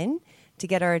that in to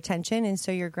get our attention, and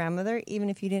so your grandmother, even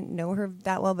if you didn't know her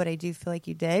that well, but I do feel like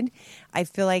you did. I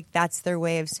feel like that's their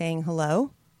way of saying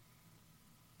hello,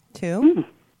 too.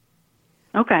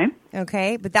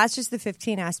 Okay, but that's just the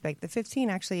 15 aspect. The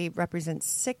 15 actually represents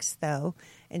 6, though.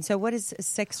 And so what does a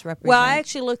 6 represent? Well, I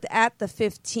actually looked at the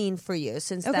 15 for you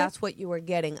since that's what you were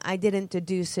getting. I didn't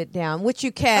deduce it down, which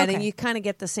you can, and you kind of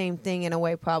get the same thing in a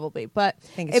way probably. But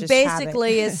it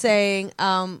basically is saying,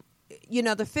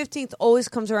 the 15th always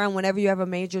comes around whenever you have a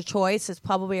major choice. It's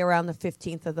probably around the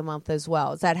 15th of the month as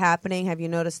well. Is that happening? Have you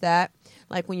noticed that?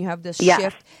 Like when you have this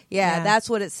shift? Yeah, that's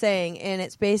what it's saying. And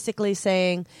it's basically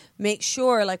saying make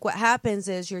sure, like what happens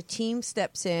is your team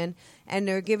steps in and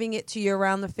they're giving it to you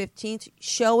around the 15th,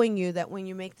 showing you that when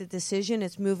you make the decision,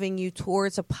 it's moving you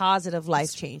towards a positive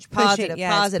life change. Positive.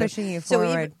 It's pushing you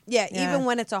forward. So even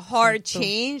when it's a hard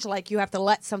change, like you have to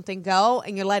let something go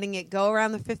and you're letting it go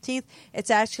around the 15th, it's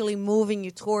actually moving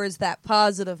you towards that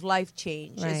positive life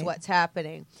change is what's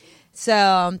happening.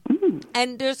 So,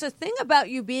 and there's a thing about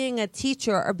you being a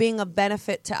teacher or being a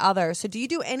benefit to others. So do you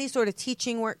do any sort of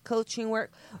teaching work, coaching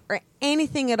work, or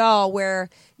anything at all where,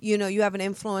 you have an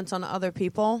influence on other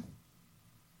people?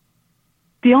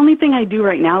 The only thing I do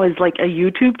right now is like a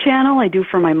YouTube channel I do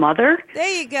for my mother.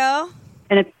 There you go.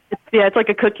 And it's like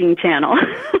a cooking channel.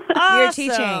 Awesome. You're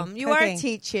teaching. You are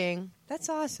teaching. That's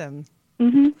awesome.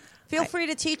 Mm-hmm. Feel free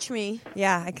to teach me.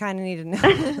 Yeah, I kind of need to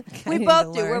know. We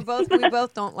both do. We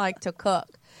both don't like to cook.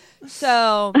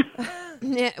 So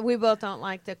we both don't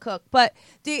like to cook. But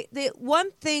the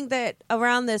one thing that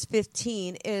around this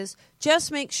 15 is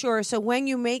just make sure. So when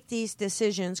you make these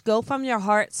decisions, go from your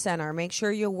heart center. Make sure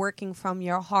you're working from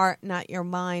your heart, not your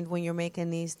mind, when you're making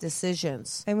these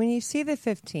decisions. And when you see the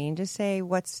 15, just say,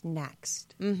 what's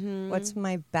next? Mm-hmm. What's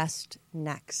my best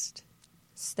next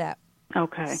step?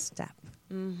 Okay. Step.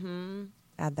 Mm-hmm.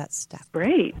 Add that step.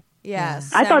 Great.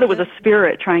 Yes. I thought it was a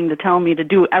spirit trying to tell me to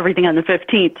do everything on the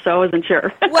 15th, so I wasn't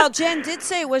sure. Well, Jen did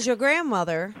say it was your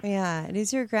grandmother. Yeah, it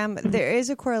is your grandmother. There is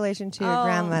a correlation to your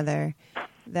grandmother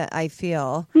that I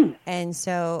feel. And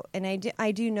so, and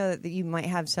I do know that you might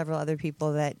have several other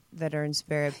people that are in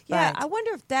spirit. Yeah, but I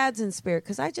wonder if Dad's in spirit,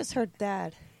 because I just heard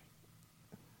Dad.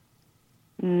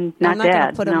 Not I'm not Dad, going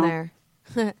to put him no. there.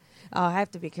 I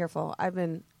have to be careful.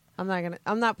 I'm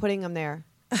not putting him there.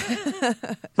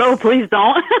 Oh, please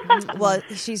don't. Well,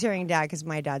 she's hearing Dad because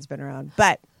my dad's been around.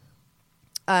 But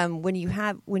so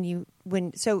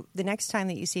the next time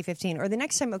that you see 15, or the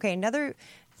next time, another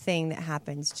thing that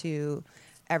happens to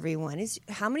everyone is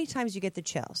how many times you get the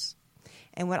chills.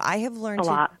 And what I have learned a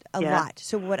lot.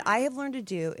 So what I have learned to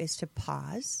do is to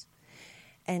pause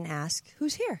and ask,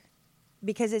 who's here?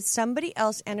 Because it's somebody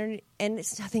else, and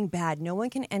it's nothing bad. No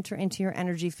one can enter into your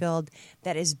energy field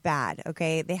that is bad,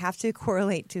 okay? They have to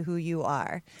correlate to who you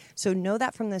are. So know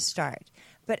that from the start.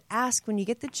 But ask when you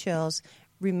get the chills,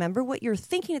 remember what you're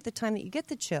thinking at the time that you get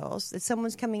the chills, that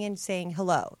someone's coming in saying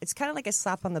hello. It's kind of like a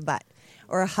slap on the butt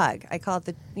or a hug. I call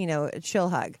it a chill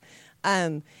hug.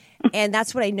 And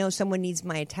that's what I know someone needs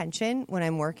my attention when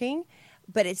I'm working.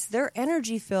 But it's their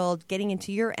energy field getting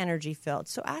into your energy field.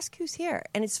 So ask who's here.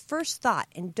 And it's first thought.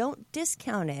 And don't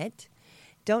discount it.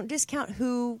 Don't discount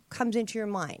who comes into your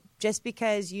mind just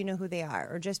because you know who they are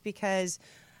or just because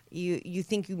you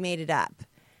think you made it up.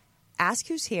 Ask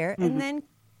who's here and then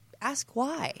ask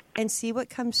why and see what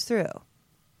comes through.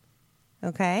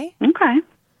 Okay? Okay.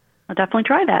 I'll definitely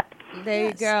try that. There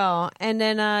you go. And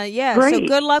then, Great. so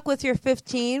good luck with your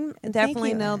 15. Definitely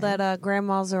you, know that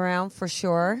Grandma's around for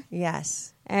sure.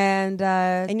 Yes. And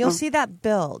you'll see that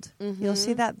build. Mm-hmm. You'll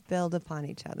see that build upon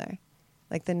each other,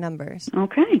 like the numbers.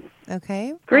 Okay.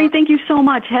 Okay? Great. Thank you so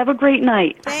much. Have a great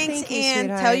night. Thanks, Thank you, Ann.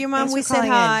 sweetheart. Tell your mom Thanks we for said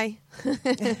calling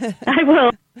hi. I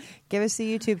will. Give us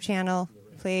the YouTube channel,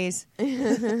 please.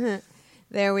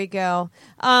 There we go.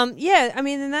 Yeah, I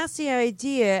mean, and that's the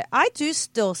idea. I do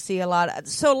still see a lot of,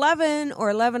 so 11 or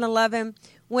 1111,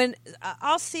 when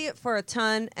I'll see it for a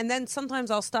ton, and then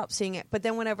sometimes I'll stop seeing it. But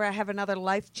then whenever I have another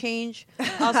life change,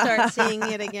 I'll start seeing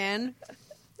it again.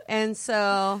 And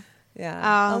so,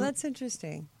 yeah. That's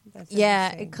interesting.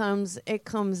 It comes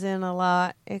in a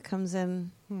lot. It comes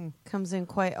in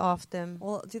quite often.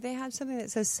 Well, do they have something that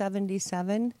says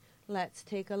 77? Let's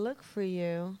take a look for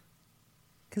you.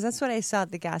 Because that's what I saw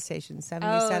at the gas station,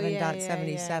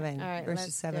 77.77 Right,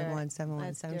 versus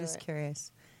 7171. So I'm just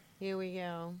curious. Here we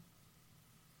go.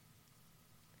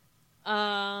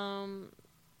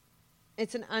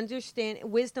 It's an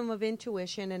wisdom of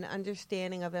intuition and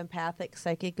understanding of empathic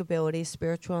psychic abilities,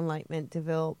 spiritual enlightenment,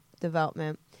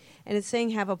 development. And it's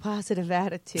saying have a positive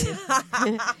attitude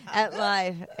at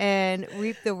life and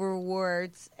reap the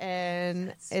rewards. And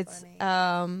That's it's funny.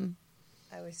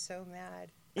 I was so mad.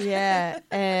 Yeah,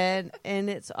 and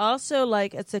it's also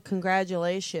like it's a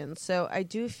congratulations. So I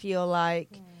do feel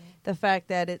like the fact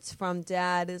that it's from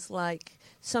Dad is like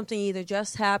something either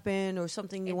just happened or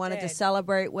something you wanted to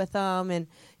celebrate with them, and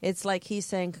it's like he's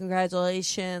saying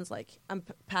congratulations, like I'm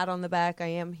pat on the back, I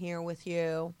am here with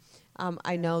you.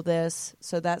 I know this,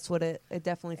 so that's what it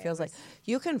definitely feels like.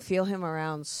 You can feel him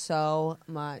around so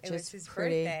much. It was his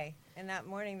birthday. And that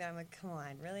morning, though, I'm like, come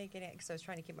on, really? Because I was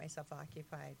trying to keep myself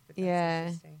occupied. But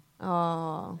that's interesting.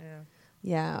 Oh.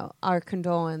 Yeah. Our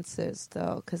condolences,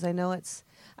 though, because I know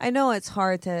it's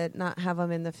hard to not have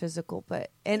him in the physical,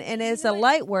 but and as a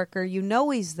light worker, you know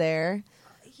he's there.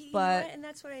 But and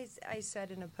that's what I said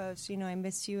in a post. You know, I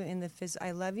miss you in the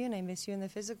I love you, and I miss you in the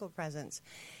physical presence.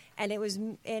 And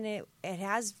it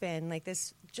has been like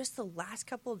this just the last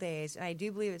couple of days, and I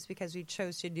do believe it's because we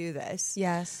chose to do this.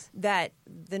 Yes. That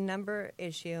the number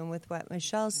issue, and with what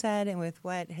Michelle said and with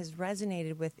what has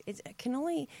resonated with, the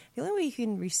only way you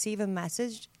can receive a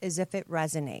message is if it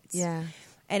resonates. Yeah.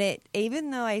 And it,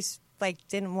 even though I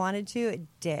didn't want it to, it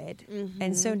did. Mm-hmm.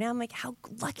 And so now I'm like, how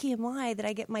lucky am I that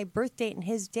I get my birth date and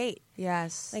his date?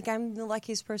 Yes. Like, I'm the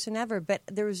luckiest person ever. But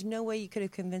there was no way you could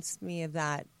have convinced me of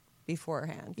that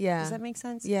beforehand. Yeah. Does that make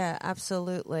sense? Yeah,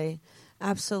 absolutely.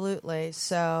 Absolutely.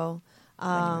 So,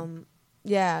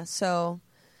 yeah, so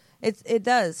it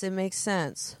does. It makes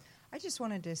sense. I just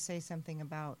wanted to say something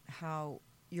about how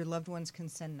your loved ones can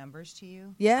send numbers to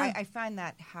you. Yeah. I find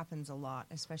that happens a lot,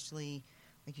 especially,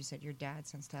 like you said, your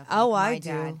dads and stuff. Oh, like I my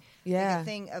dad. do. Yeah. Like a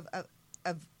thing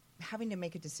of having to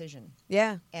make a decision.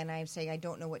 Yeah. And I'm saying I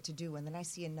don't know what to do, and then I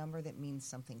see a number that means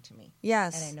something to me.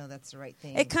 Yes. And I know that's the right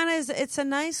thing. It kind of is. It's a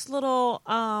nice little.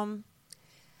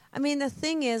 I mean, the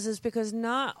thing is because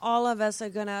not all of us are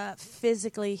gonna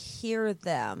physically hear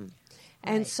them,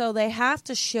 and so they have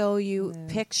to show you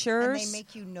pictures. And they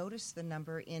make you notice the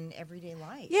number in everyday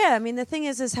life. Yeah. I mean, the thing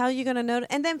is how you're gonna notice,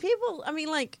 and then people. I mean,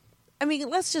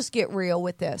 let's just get real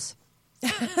with this,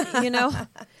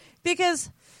 because.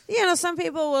 Some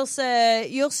people will say,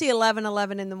 you'll see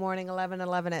 11:11 in the morning,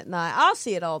 11:11 at night. I'll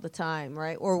see it all the time,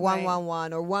 right? Or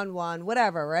 1:11 or 1:1,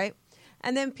 whatever, right?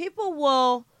 And then people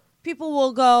will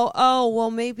go, oh,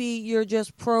 well, maybe you're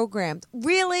just programmed.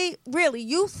 Really?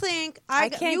 You think I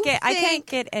can't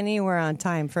get anywhere on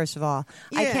time, first of all.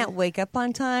 Yeah. I can't wake up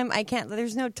on time.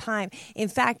 There's no time. In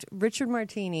fact, Richard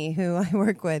Martini, who I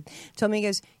work with, told me, he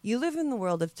goes, you live in the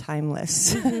world of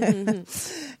timeless.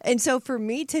 And so for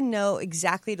me to know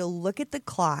exactly to look at the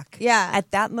clock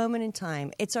at that moment in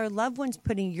time, it's our loved ones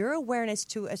putting your awareness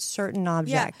to a certain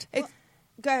object. Yeah.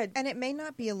 Go ahead. And it may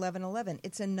not be 11:11.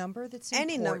 It's a number that's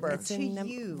any important number to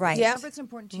you. Right. It's a number that's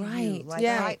important to you.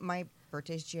 Like my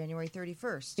birthday's January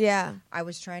 31st. Yeah. I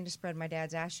was trying to spread my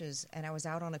dad's ashes, and I was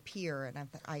out on a pier, and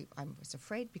I was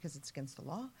afraid because it's against the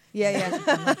law. Yeah.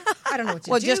 I don't know what to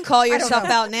do. Well, just call yourself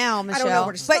out now, Michelle. I don't know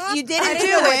where to stop. But you didn't do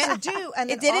it.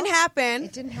 And it didn't happen.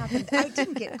 It didn't happen. I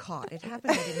didn't get caught. It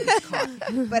happened. I didn't get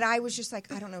caught. But I was just like,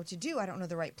 I don't know what to do. I don't know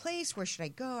the right place. Where should I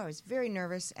go? I was very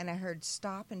nervous, and I heard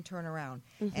stop and turn around.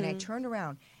 Mm-hmm. And I turned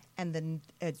around, and the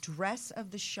address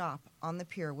of the shop on the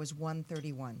pier was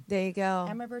 131. There you go.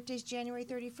 And my birthday's January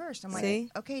 31st. I'm See?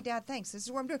 like, okay, Dad, thanks. This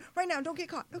is what I'm doing. Right now, don't get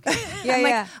caught. Okay.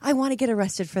 Yeah. I want to get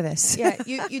arrested for this. Yeah,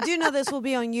 you do know this will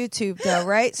be on YouTube, though,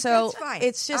 right? So that's fine.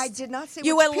 It's just I did not say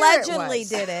you which allegedly pier it was.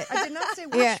 did it. I did not say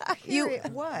which pier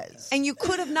it was. And you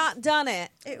could have not done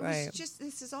it. It was just,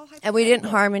 this is all hypothetical. And we didn't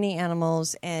harm any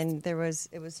animals, and it was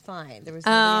fine. There was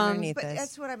nobody underneath but us.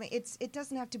 That's what I mean. It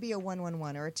doesn't have to be a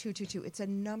 111 or a 222. It's a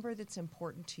number that's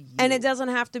important to you. And it doesn't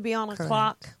have to be on a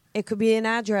clock. It could be an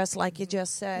address, like you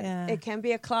just said. Yeah. It can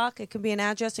be a clock. It could be an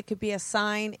address. It could be a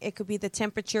sign. It could be the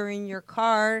temperature in your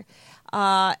car.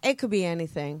 It could be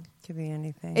anything. Could be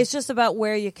anything. It's just about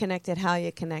where you connect it, how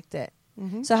you connect it.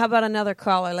 So how about another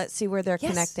caller? Let's see where they're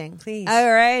Yes, connecting. please.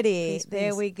 All righty. Please,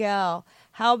 There please. we go.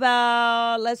 How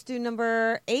about, let's do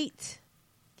number 8.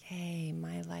 Okay,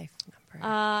 my life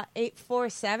number.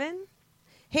 847.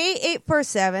 Hey,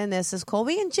 847. This is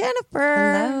Colby and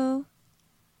Jennifer. Hello.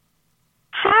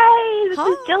 Hi, this Hi.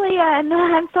 is Jillian.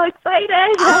 I'm so excited.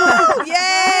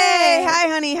 Yay! Hi,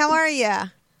 honey. How are you?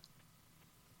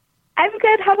 I'm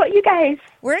good. How about you guys?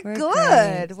 We're We're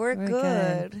good. great. We're We're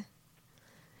good. good.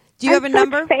 Do you have a I'm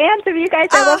number? such fans of you guys.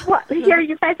 I love hear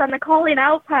you guys on the Calling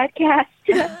Out podcast.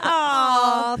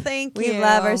 Oh, thank you. We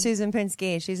love our Susan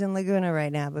Pinsky. She's in Laguna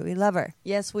right now, but we love her.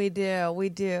 Yes, we do. We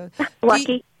do.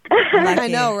 Lucky. I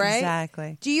know, right?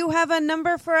 Exactly. Do you have a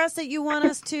number for us that you want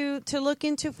us to look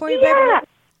into for you, baby? Yeah.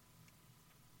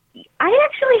 I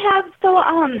actually have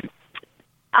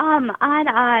on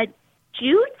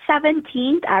June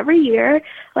 17th every year,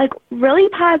 like really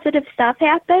positive stuff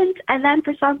happens, and then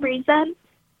for some reason,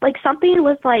 like something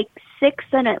with like 6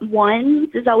 and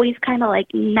 1s is always kind of like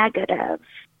negative.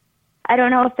 I don't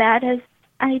know if that has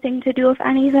anything to do with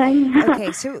anything.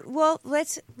 Okay, so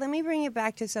let me bring it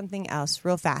back to something else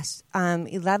real fast.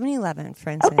 11/11, for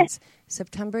instance,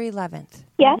 September 11th.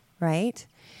 Yeah. Right?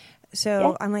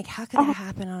 So I'm like, how could that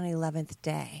happen on 11th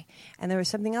day? And there was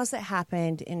something else that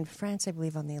happened in France, I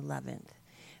believe, on the 11th.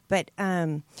 But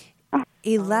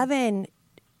 11,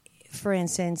 for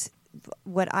instance,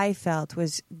 what I felt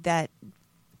was that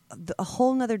a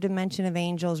whole nother dimension of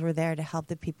angels were there to help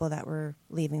the people that were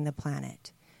leaving the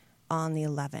planet on the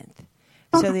 11th.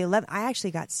 So the 11th, I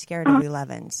actually got scared of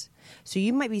 11s. So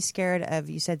you might be scared of,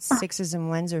 you said 6s and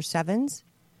 1s or 7s?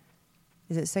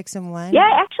 Is it 6 and 1? Yeah,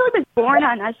 I actually was born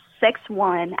on a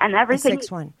 6-1, and everything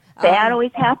 6-1. bad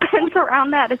always happens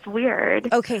around that. It's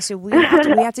weird. Okay, so we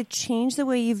have to change the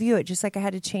way you view it, just like I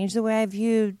had to change the way I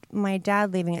viewed my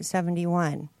dad leaving at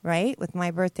 71, right? With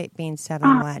my birth date being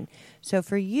 7-1. So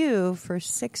for you, for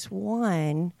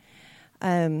 6-1,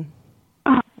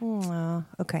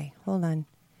 okay, hold on.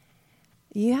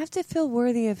 You have to feel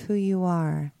worthy of who you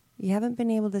are. You haven't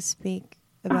been able to speak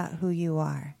about who you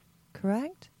are,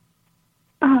 correct?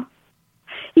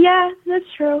 Yeah, that's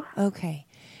true. Okay.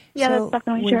 Yeah, so that's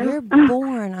definitely when true. you're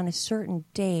born on a certain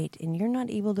date and you're not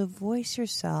able to voice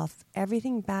yourself,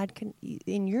 everything bad can,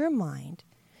 in your mind,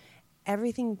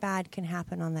 everything bad can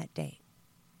happen on that date,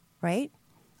 right?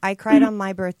 I cried on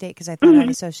my birthday because I thought I'd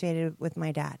associated with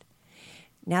my dad.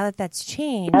 Now that that's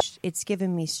changed, it's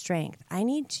given me strength. I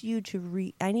need you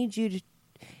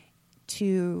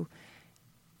to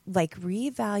like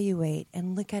reevaluate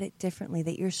and look at it differently,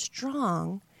 that you're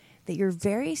strong, that you're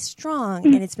very strong,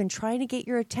 and it's been trying to get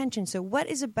your attention. So what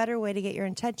is a better way to get your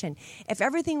attention? If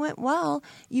everything went well,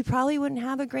 you probably wouldn't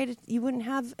have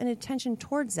an attention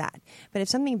towards that. But if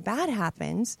something bad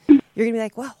happens, you're going to be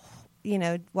like, well,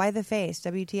 why the face,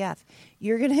 WTF?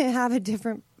 You're going to have a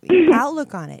different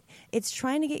outlook on it. It's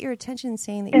trying to get your attention,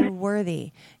 saying that you're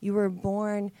worthy. You were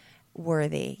born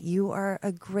worthy. You are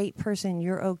a great person.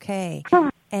 You're okay.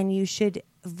 And you should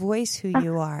voice who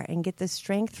you are and get the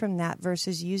strength from that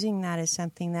versus using that as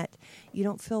something that you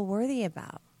don't feel worthy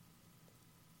about.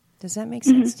 Does that make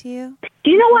sense to you? Do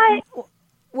you know why?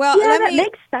 Well, Yeah, that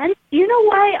makes sense. Do you know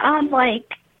why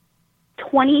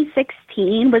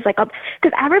 2016 was like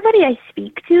because everybody I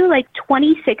speak to, like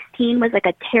 2016 was like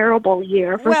a terrible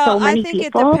year for so many I think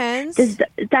people. it depends. Is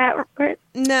that right?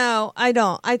 No, I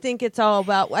don't. I think it's all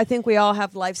about, I think we all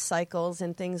have life cycles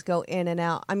and things go in and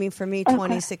out. I mean, for me,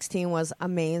 2016 was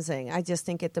amazing. I just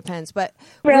think it depends. But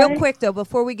real quick, though,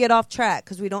 before we get off track,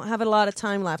 because we don't have a lot of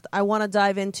time left, I want to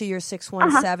dive into your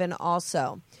 617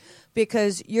 also.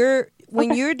 Because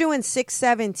when you're doing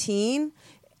 617,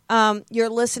 you're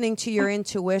listening to your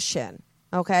intuition,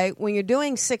 okay? When you're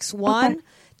doing 6-1,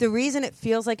 the reason it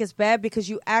feels like it's bad because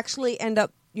you actually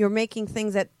you're making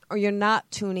things or you're not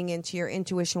tuning into your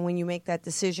intuition when you make that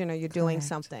decision or you're doing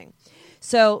something.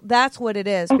 So that's what it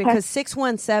is because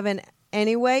 617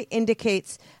 anyway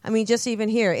indicates, just even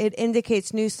here, it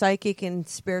indicates new psychic and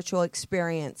spiritual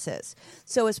experiences.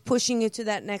 So it's pushing you to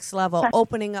that next level,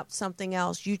 opening up something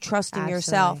else, you trusting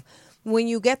yourself. When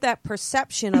you get that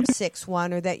perception of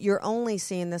 6-1 or that you're only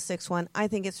seeing the 6-1, I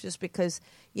think it's just because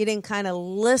you didn't kind of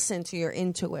listen to your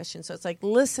intuition. So it's like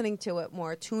listening to it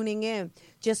more, tuning in,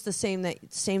 just the same that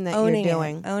Owning you're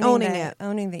doing. It.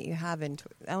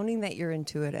 Owning that you're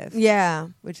intuitive. Yeah.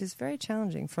 Which is very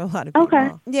challenging for a lot of people.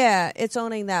 Okay. Yeah, it's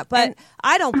owning that. But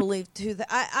I don't believe to that.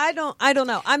 I don't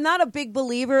know. I'm not a big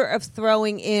believer of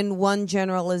throwing in one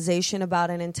generalization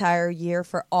about an entire year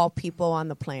for all people on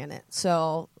the planet.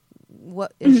 So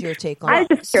what is your take on I it?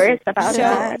 was just curious about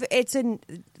that. It's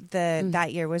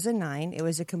that year was a 9. It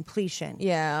was a completion.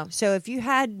 Yeah. So if you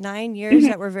had 9 years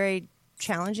that were very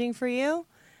challenging for you,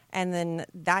 and then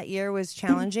that year was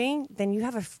challenging, then you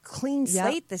have a clean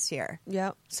slate this year.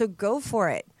 Yep. So go for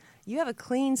it. You have a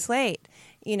clean slate.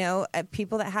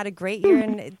 People that had a great year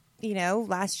and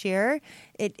last year,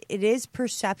 it is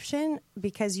perception,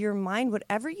 because your mind,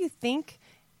 whatever you think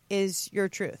is your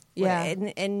truth. Yeah.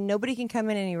 And nobody can come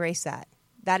in and erase that.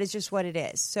 That is just what it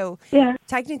is. So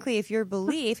technically, if your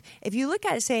belief, if you look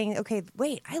at it saying, okay,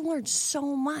 wait, I learned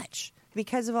so much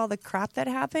because of all the crap that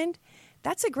happened,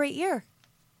 that's a great year.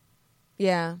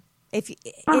 Yeah.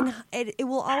 It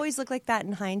will always look like that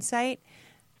in hindsight,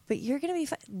 but you're going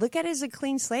to be look at it as a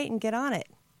clean slate and get on it.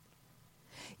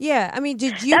 Yeah. I mean,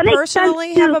 did you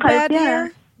personally have a bad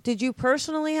year? Did you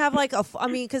personally have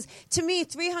because to me,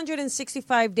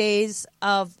 365 days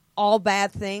of all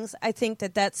bad things, I think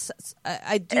that's,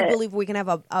 I do believe we can have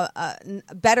a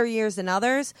better years than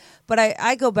others, but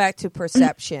I go back to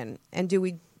perception. And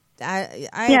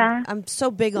I'm so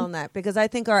big on that, because I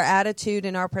think our attitude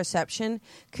and our perception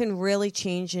can really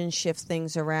change and shift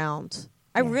things around.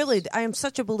 I am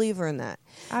such a believer in that.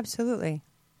 Absolutely.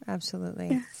 Yeah.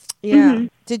 Mm-hmm.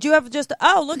 Did you have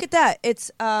look at that.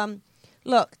 It's,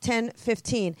 look,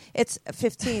 10:15. It's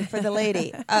 15 for the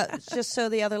lady. Just so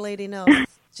the other lady knows.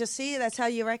 Just see, that's how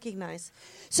you recognize.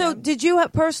 So did you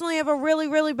personally have a really,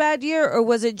 really bad year, or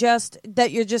was it just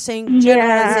that you're just saying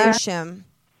generalization?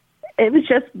 It was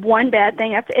just one bad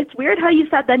thing. It's weird how you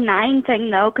said the 9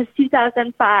 thing, though, because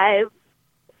 2005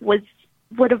 would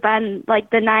have been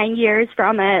like the 9 years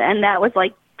from it, and that was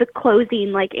like the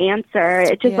closing answer.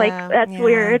 It's just that's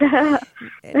weird.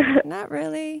 Not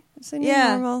really. It's a new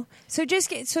normal. So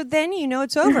so then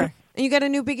it's over. And you got a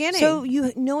new beginning. So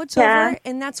you know it's over,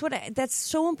 and that's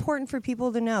so important for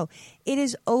people to know. It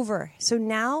is over. So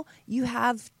now you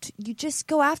just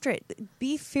go after it.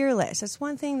 Be fearless. That's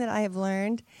one thing that I have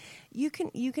learned. You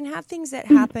can have things that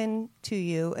happen to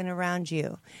you and around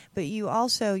you, but you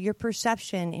also, your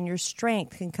perception and your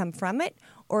strength can come from it,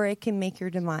 or it can make your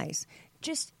demise.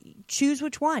 Just choose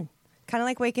which one. Kind of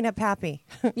like waking up happy.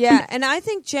 Yeah, and I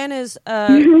think Jen is,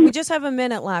 we just have a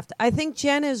minute left. I think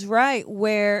Jen is right,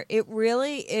 where it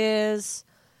really is,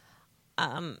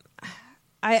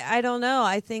 I don't know.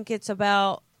 I think it's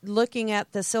about looking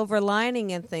at the silver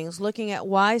lining in things, looking at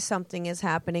why something is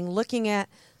happening, looking at,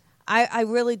 I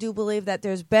really do believe that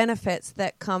there's benefits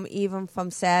that come even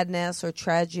from sadness or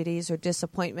tragedies or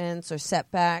disappointments or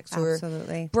setbacks or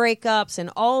breakups and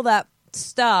all that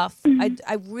stuff.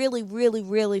 I really, really,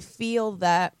 really feel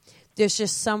that there's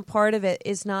just some part of it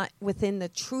is not within the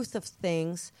truth of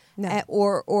things,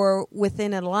 or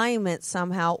within alignment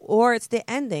somehow, or it's the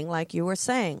ending, like you were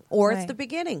saying, or it's the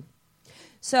beginning.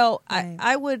 So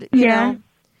I would, you know.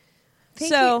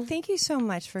 Thank you so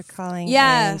much for calling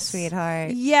in,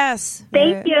 sweetheart. Yes.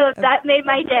 Thank you. That made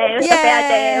my day. It was a bad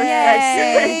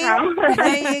day.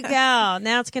 There you go.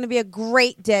 Now it's going to be a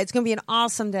great day. It's going to be an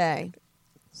awesome day.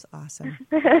 It's awesome.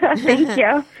 Thank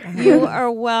you. You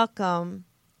are welcome.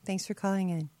 Thanks for calling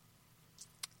in.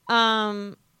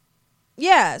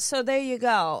 Yeah, so there you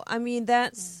go. I mean,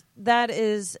 that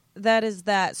is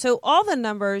that. So all the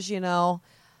numbers,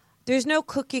 there's no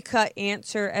cookie cut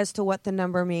answer as to what the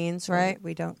number means, right?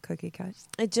 We don't cookie cut.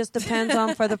 It just depends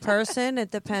on for the person.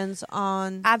 It depends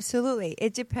on. Absolutely.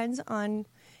 It depends on.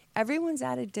 Everyone's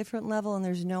at a different level, and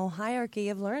there's no hierarchy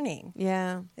of learning.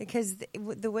 Yeah. Because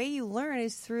the way you learn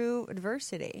is through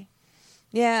adversity.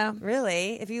 Yeah.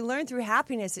 Really. If you learn through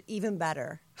happiness, even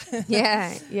better.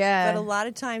 Yeah. But a lot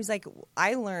of times,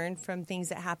 I learned from things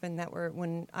that happened that were,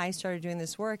 when I started doing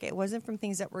this work, it wasn't from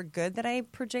things that were good that I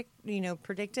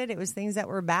predicted. It was things that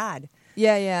were bad.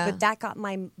 Yeah. But that got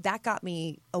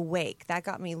me awake. That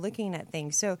got me looking at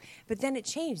things. So, but then it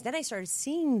changed. Then I started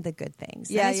seeing the good things.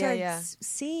 Then I started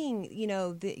seeing,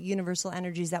 the universal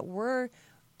energies that were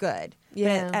good.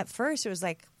 Yeah. But at first, it was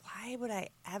like, why would I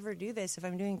ever do this if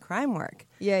I'm doing crime work?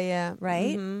 Yeah.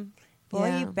 Right? Mm-hmm.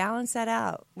 Well, you balance that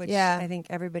out, which I think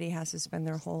everybody has to spend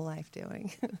their whole life doing.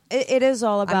 It is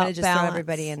all about I'm going to just balance. throw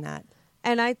everybody in that.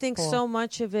 And I think so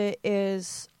much of it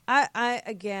is, I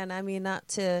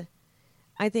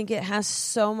think it has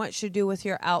so much to do with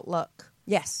your outlook.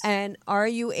 Yes. And are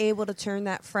you able to turn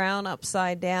that frown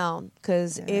upside down?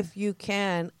 Because if you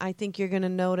can, I think you're going to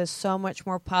notice so much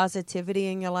more positivity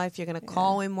in your life. You're going to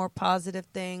call in more positive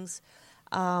things.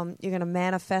 You're going to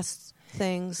manifest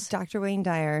things. Dr. Wayne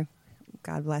Dyer,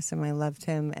 God bless him, I loved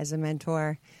him as a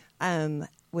mentor,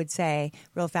 would say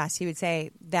real fast, he would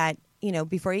say that,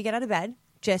 before you get out of bed,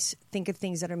 just think of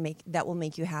things that will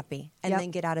make you happy, and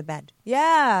then get out of bed.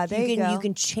 Yeah, there you go. You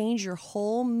can change your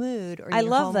whole mood or I your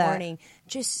love whole that. morning.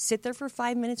 Just sit there for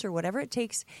 5 minutes or whatever it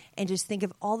takes, and just think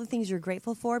of all the things you're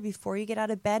grateful for before you get out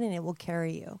of bed, and it will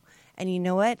carry you. And you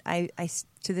know what? I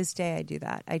to this day I do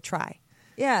that. I try.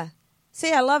 Yeah.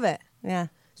 See, I love it. Yeah.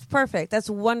 It's perfect. That's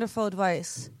wonderful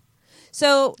advice.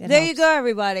 So It there you helps. go,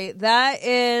 everybody. That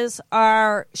is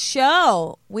our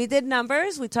show. We did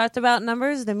numbers. We talked about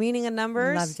numbers, the meaning of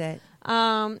numbers. Loved it.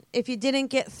 If you didn't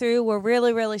get through, we're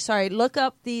really, really sorry. Look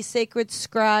up the Sacred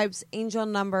Scribes Angel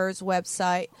Numbers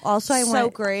website. Also,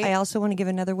 great. I also want to give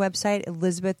another website,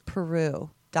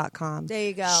 ElizabethPeru.com. There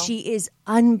you go. She is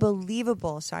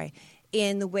unbelievable. Sorry.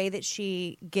 In the way that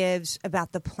she gives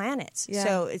about the planets. Yeah.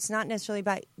 So it's not necessarily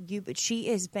about you, but she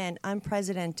has been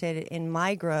unprecedented in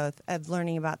my growth of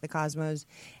learning about the cosmos.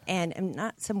 And I'm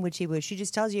not some witchy woo. She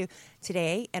just tells you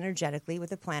today, energetically, with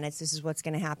the planets, this is what's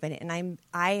going to happen. And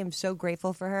I am so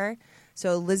grateful for her.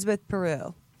 So Elizabeth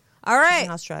Peru. All right.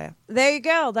 In Australia. There you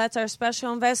go. That's our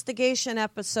special investigation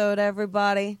episode,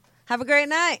 everybody. Have a great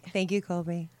night. Thank you,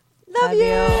 Colby. Love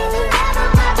you.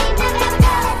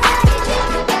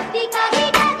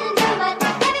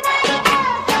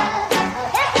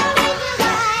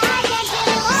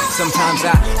 Sometimes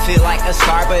I feel like a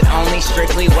star, but only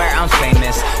strictly where I'm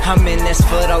famous. I'm in this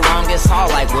for the longest haul,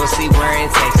 like we'll see where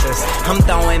it takes us. I'm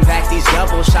throwing back these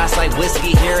double shots like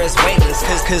whiskey here is weightless.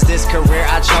 Cause this career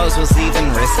I chose was even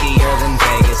riskier than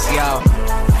Vegas, yo.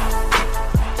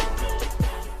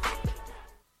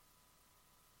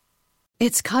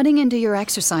 It's cutting into your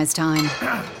exercise time.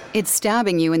 It's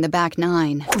stabbing you in the back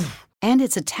nine. And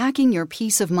it's attacking your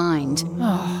peace of mind.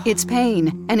 It's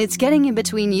pain, and it's getting in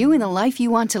between you and the life you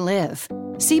want to live.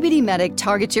 CBD Medic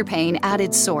targets your pain at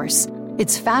its source.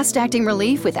 It's fast-acting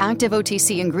relief with active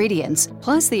OTC ingredients,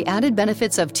 plus the added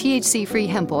benefits of THC-free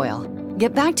hemp oil.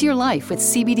 Get back to your life with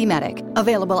CBD Medic,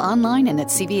 available online and at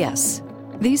CVS.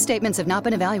 These statements have not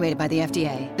been evaluated by the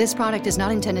FDA. This product is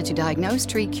not intended to diagnose,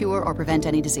 treat, cure, or prevent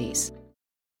any disease.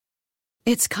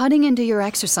 It's cutting into your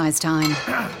exercise time.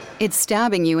 It's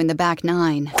stabbing you in the back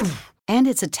nine. And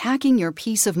it's attacking your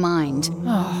peace of mind.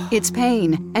 It's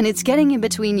pain, and it's getting in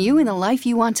between you and the life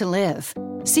you want to live.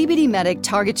 CBD Medic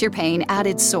targets your pain at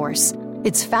its source.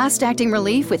 It's fast-acting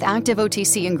relief with active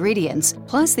OTC ingredients,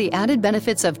 plus the added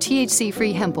benefits of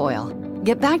THC-free hemp oil.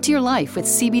 Get back to your life with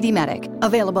CBD Medic,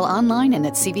 available online and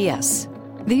at CVS.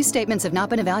 These statements have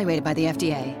not been evaluated by the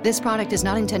FDA. This product is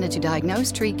not intended to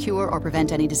diagnose, treat, cure, or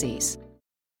prevent any disease.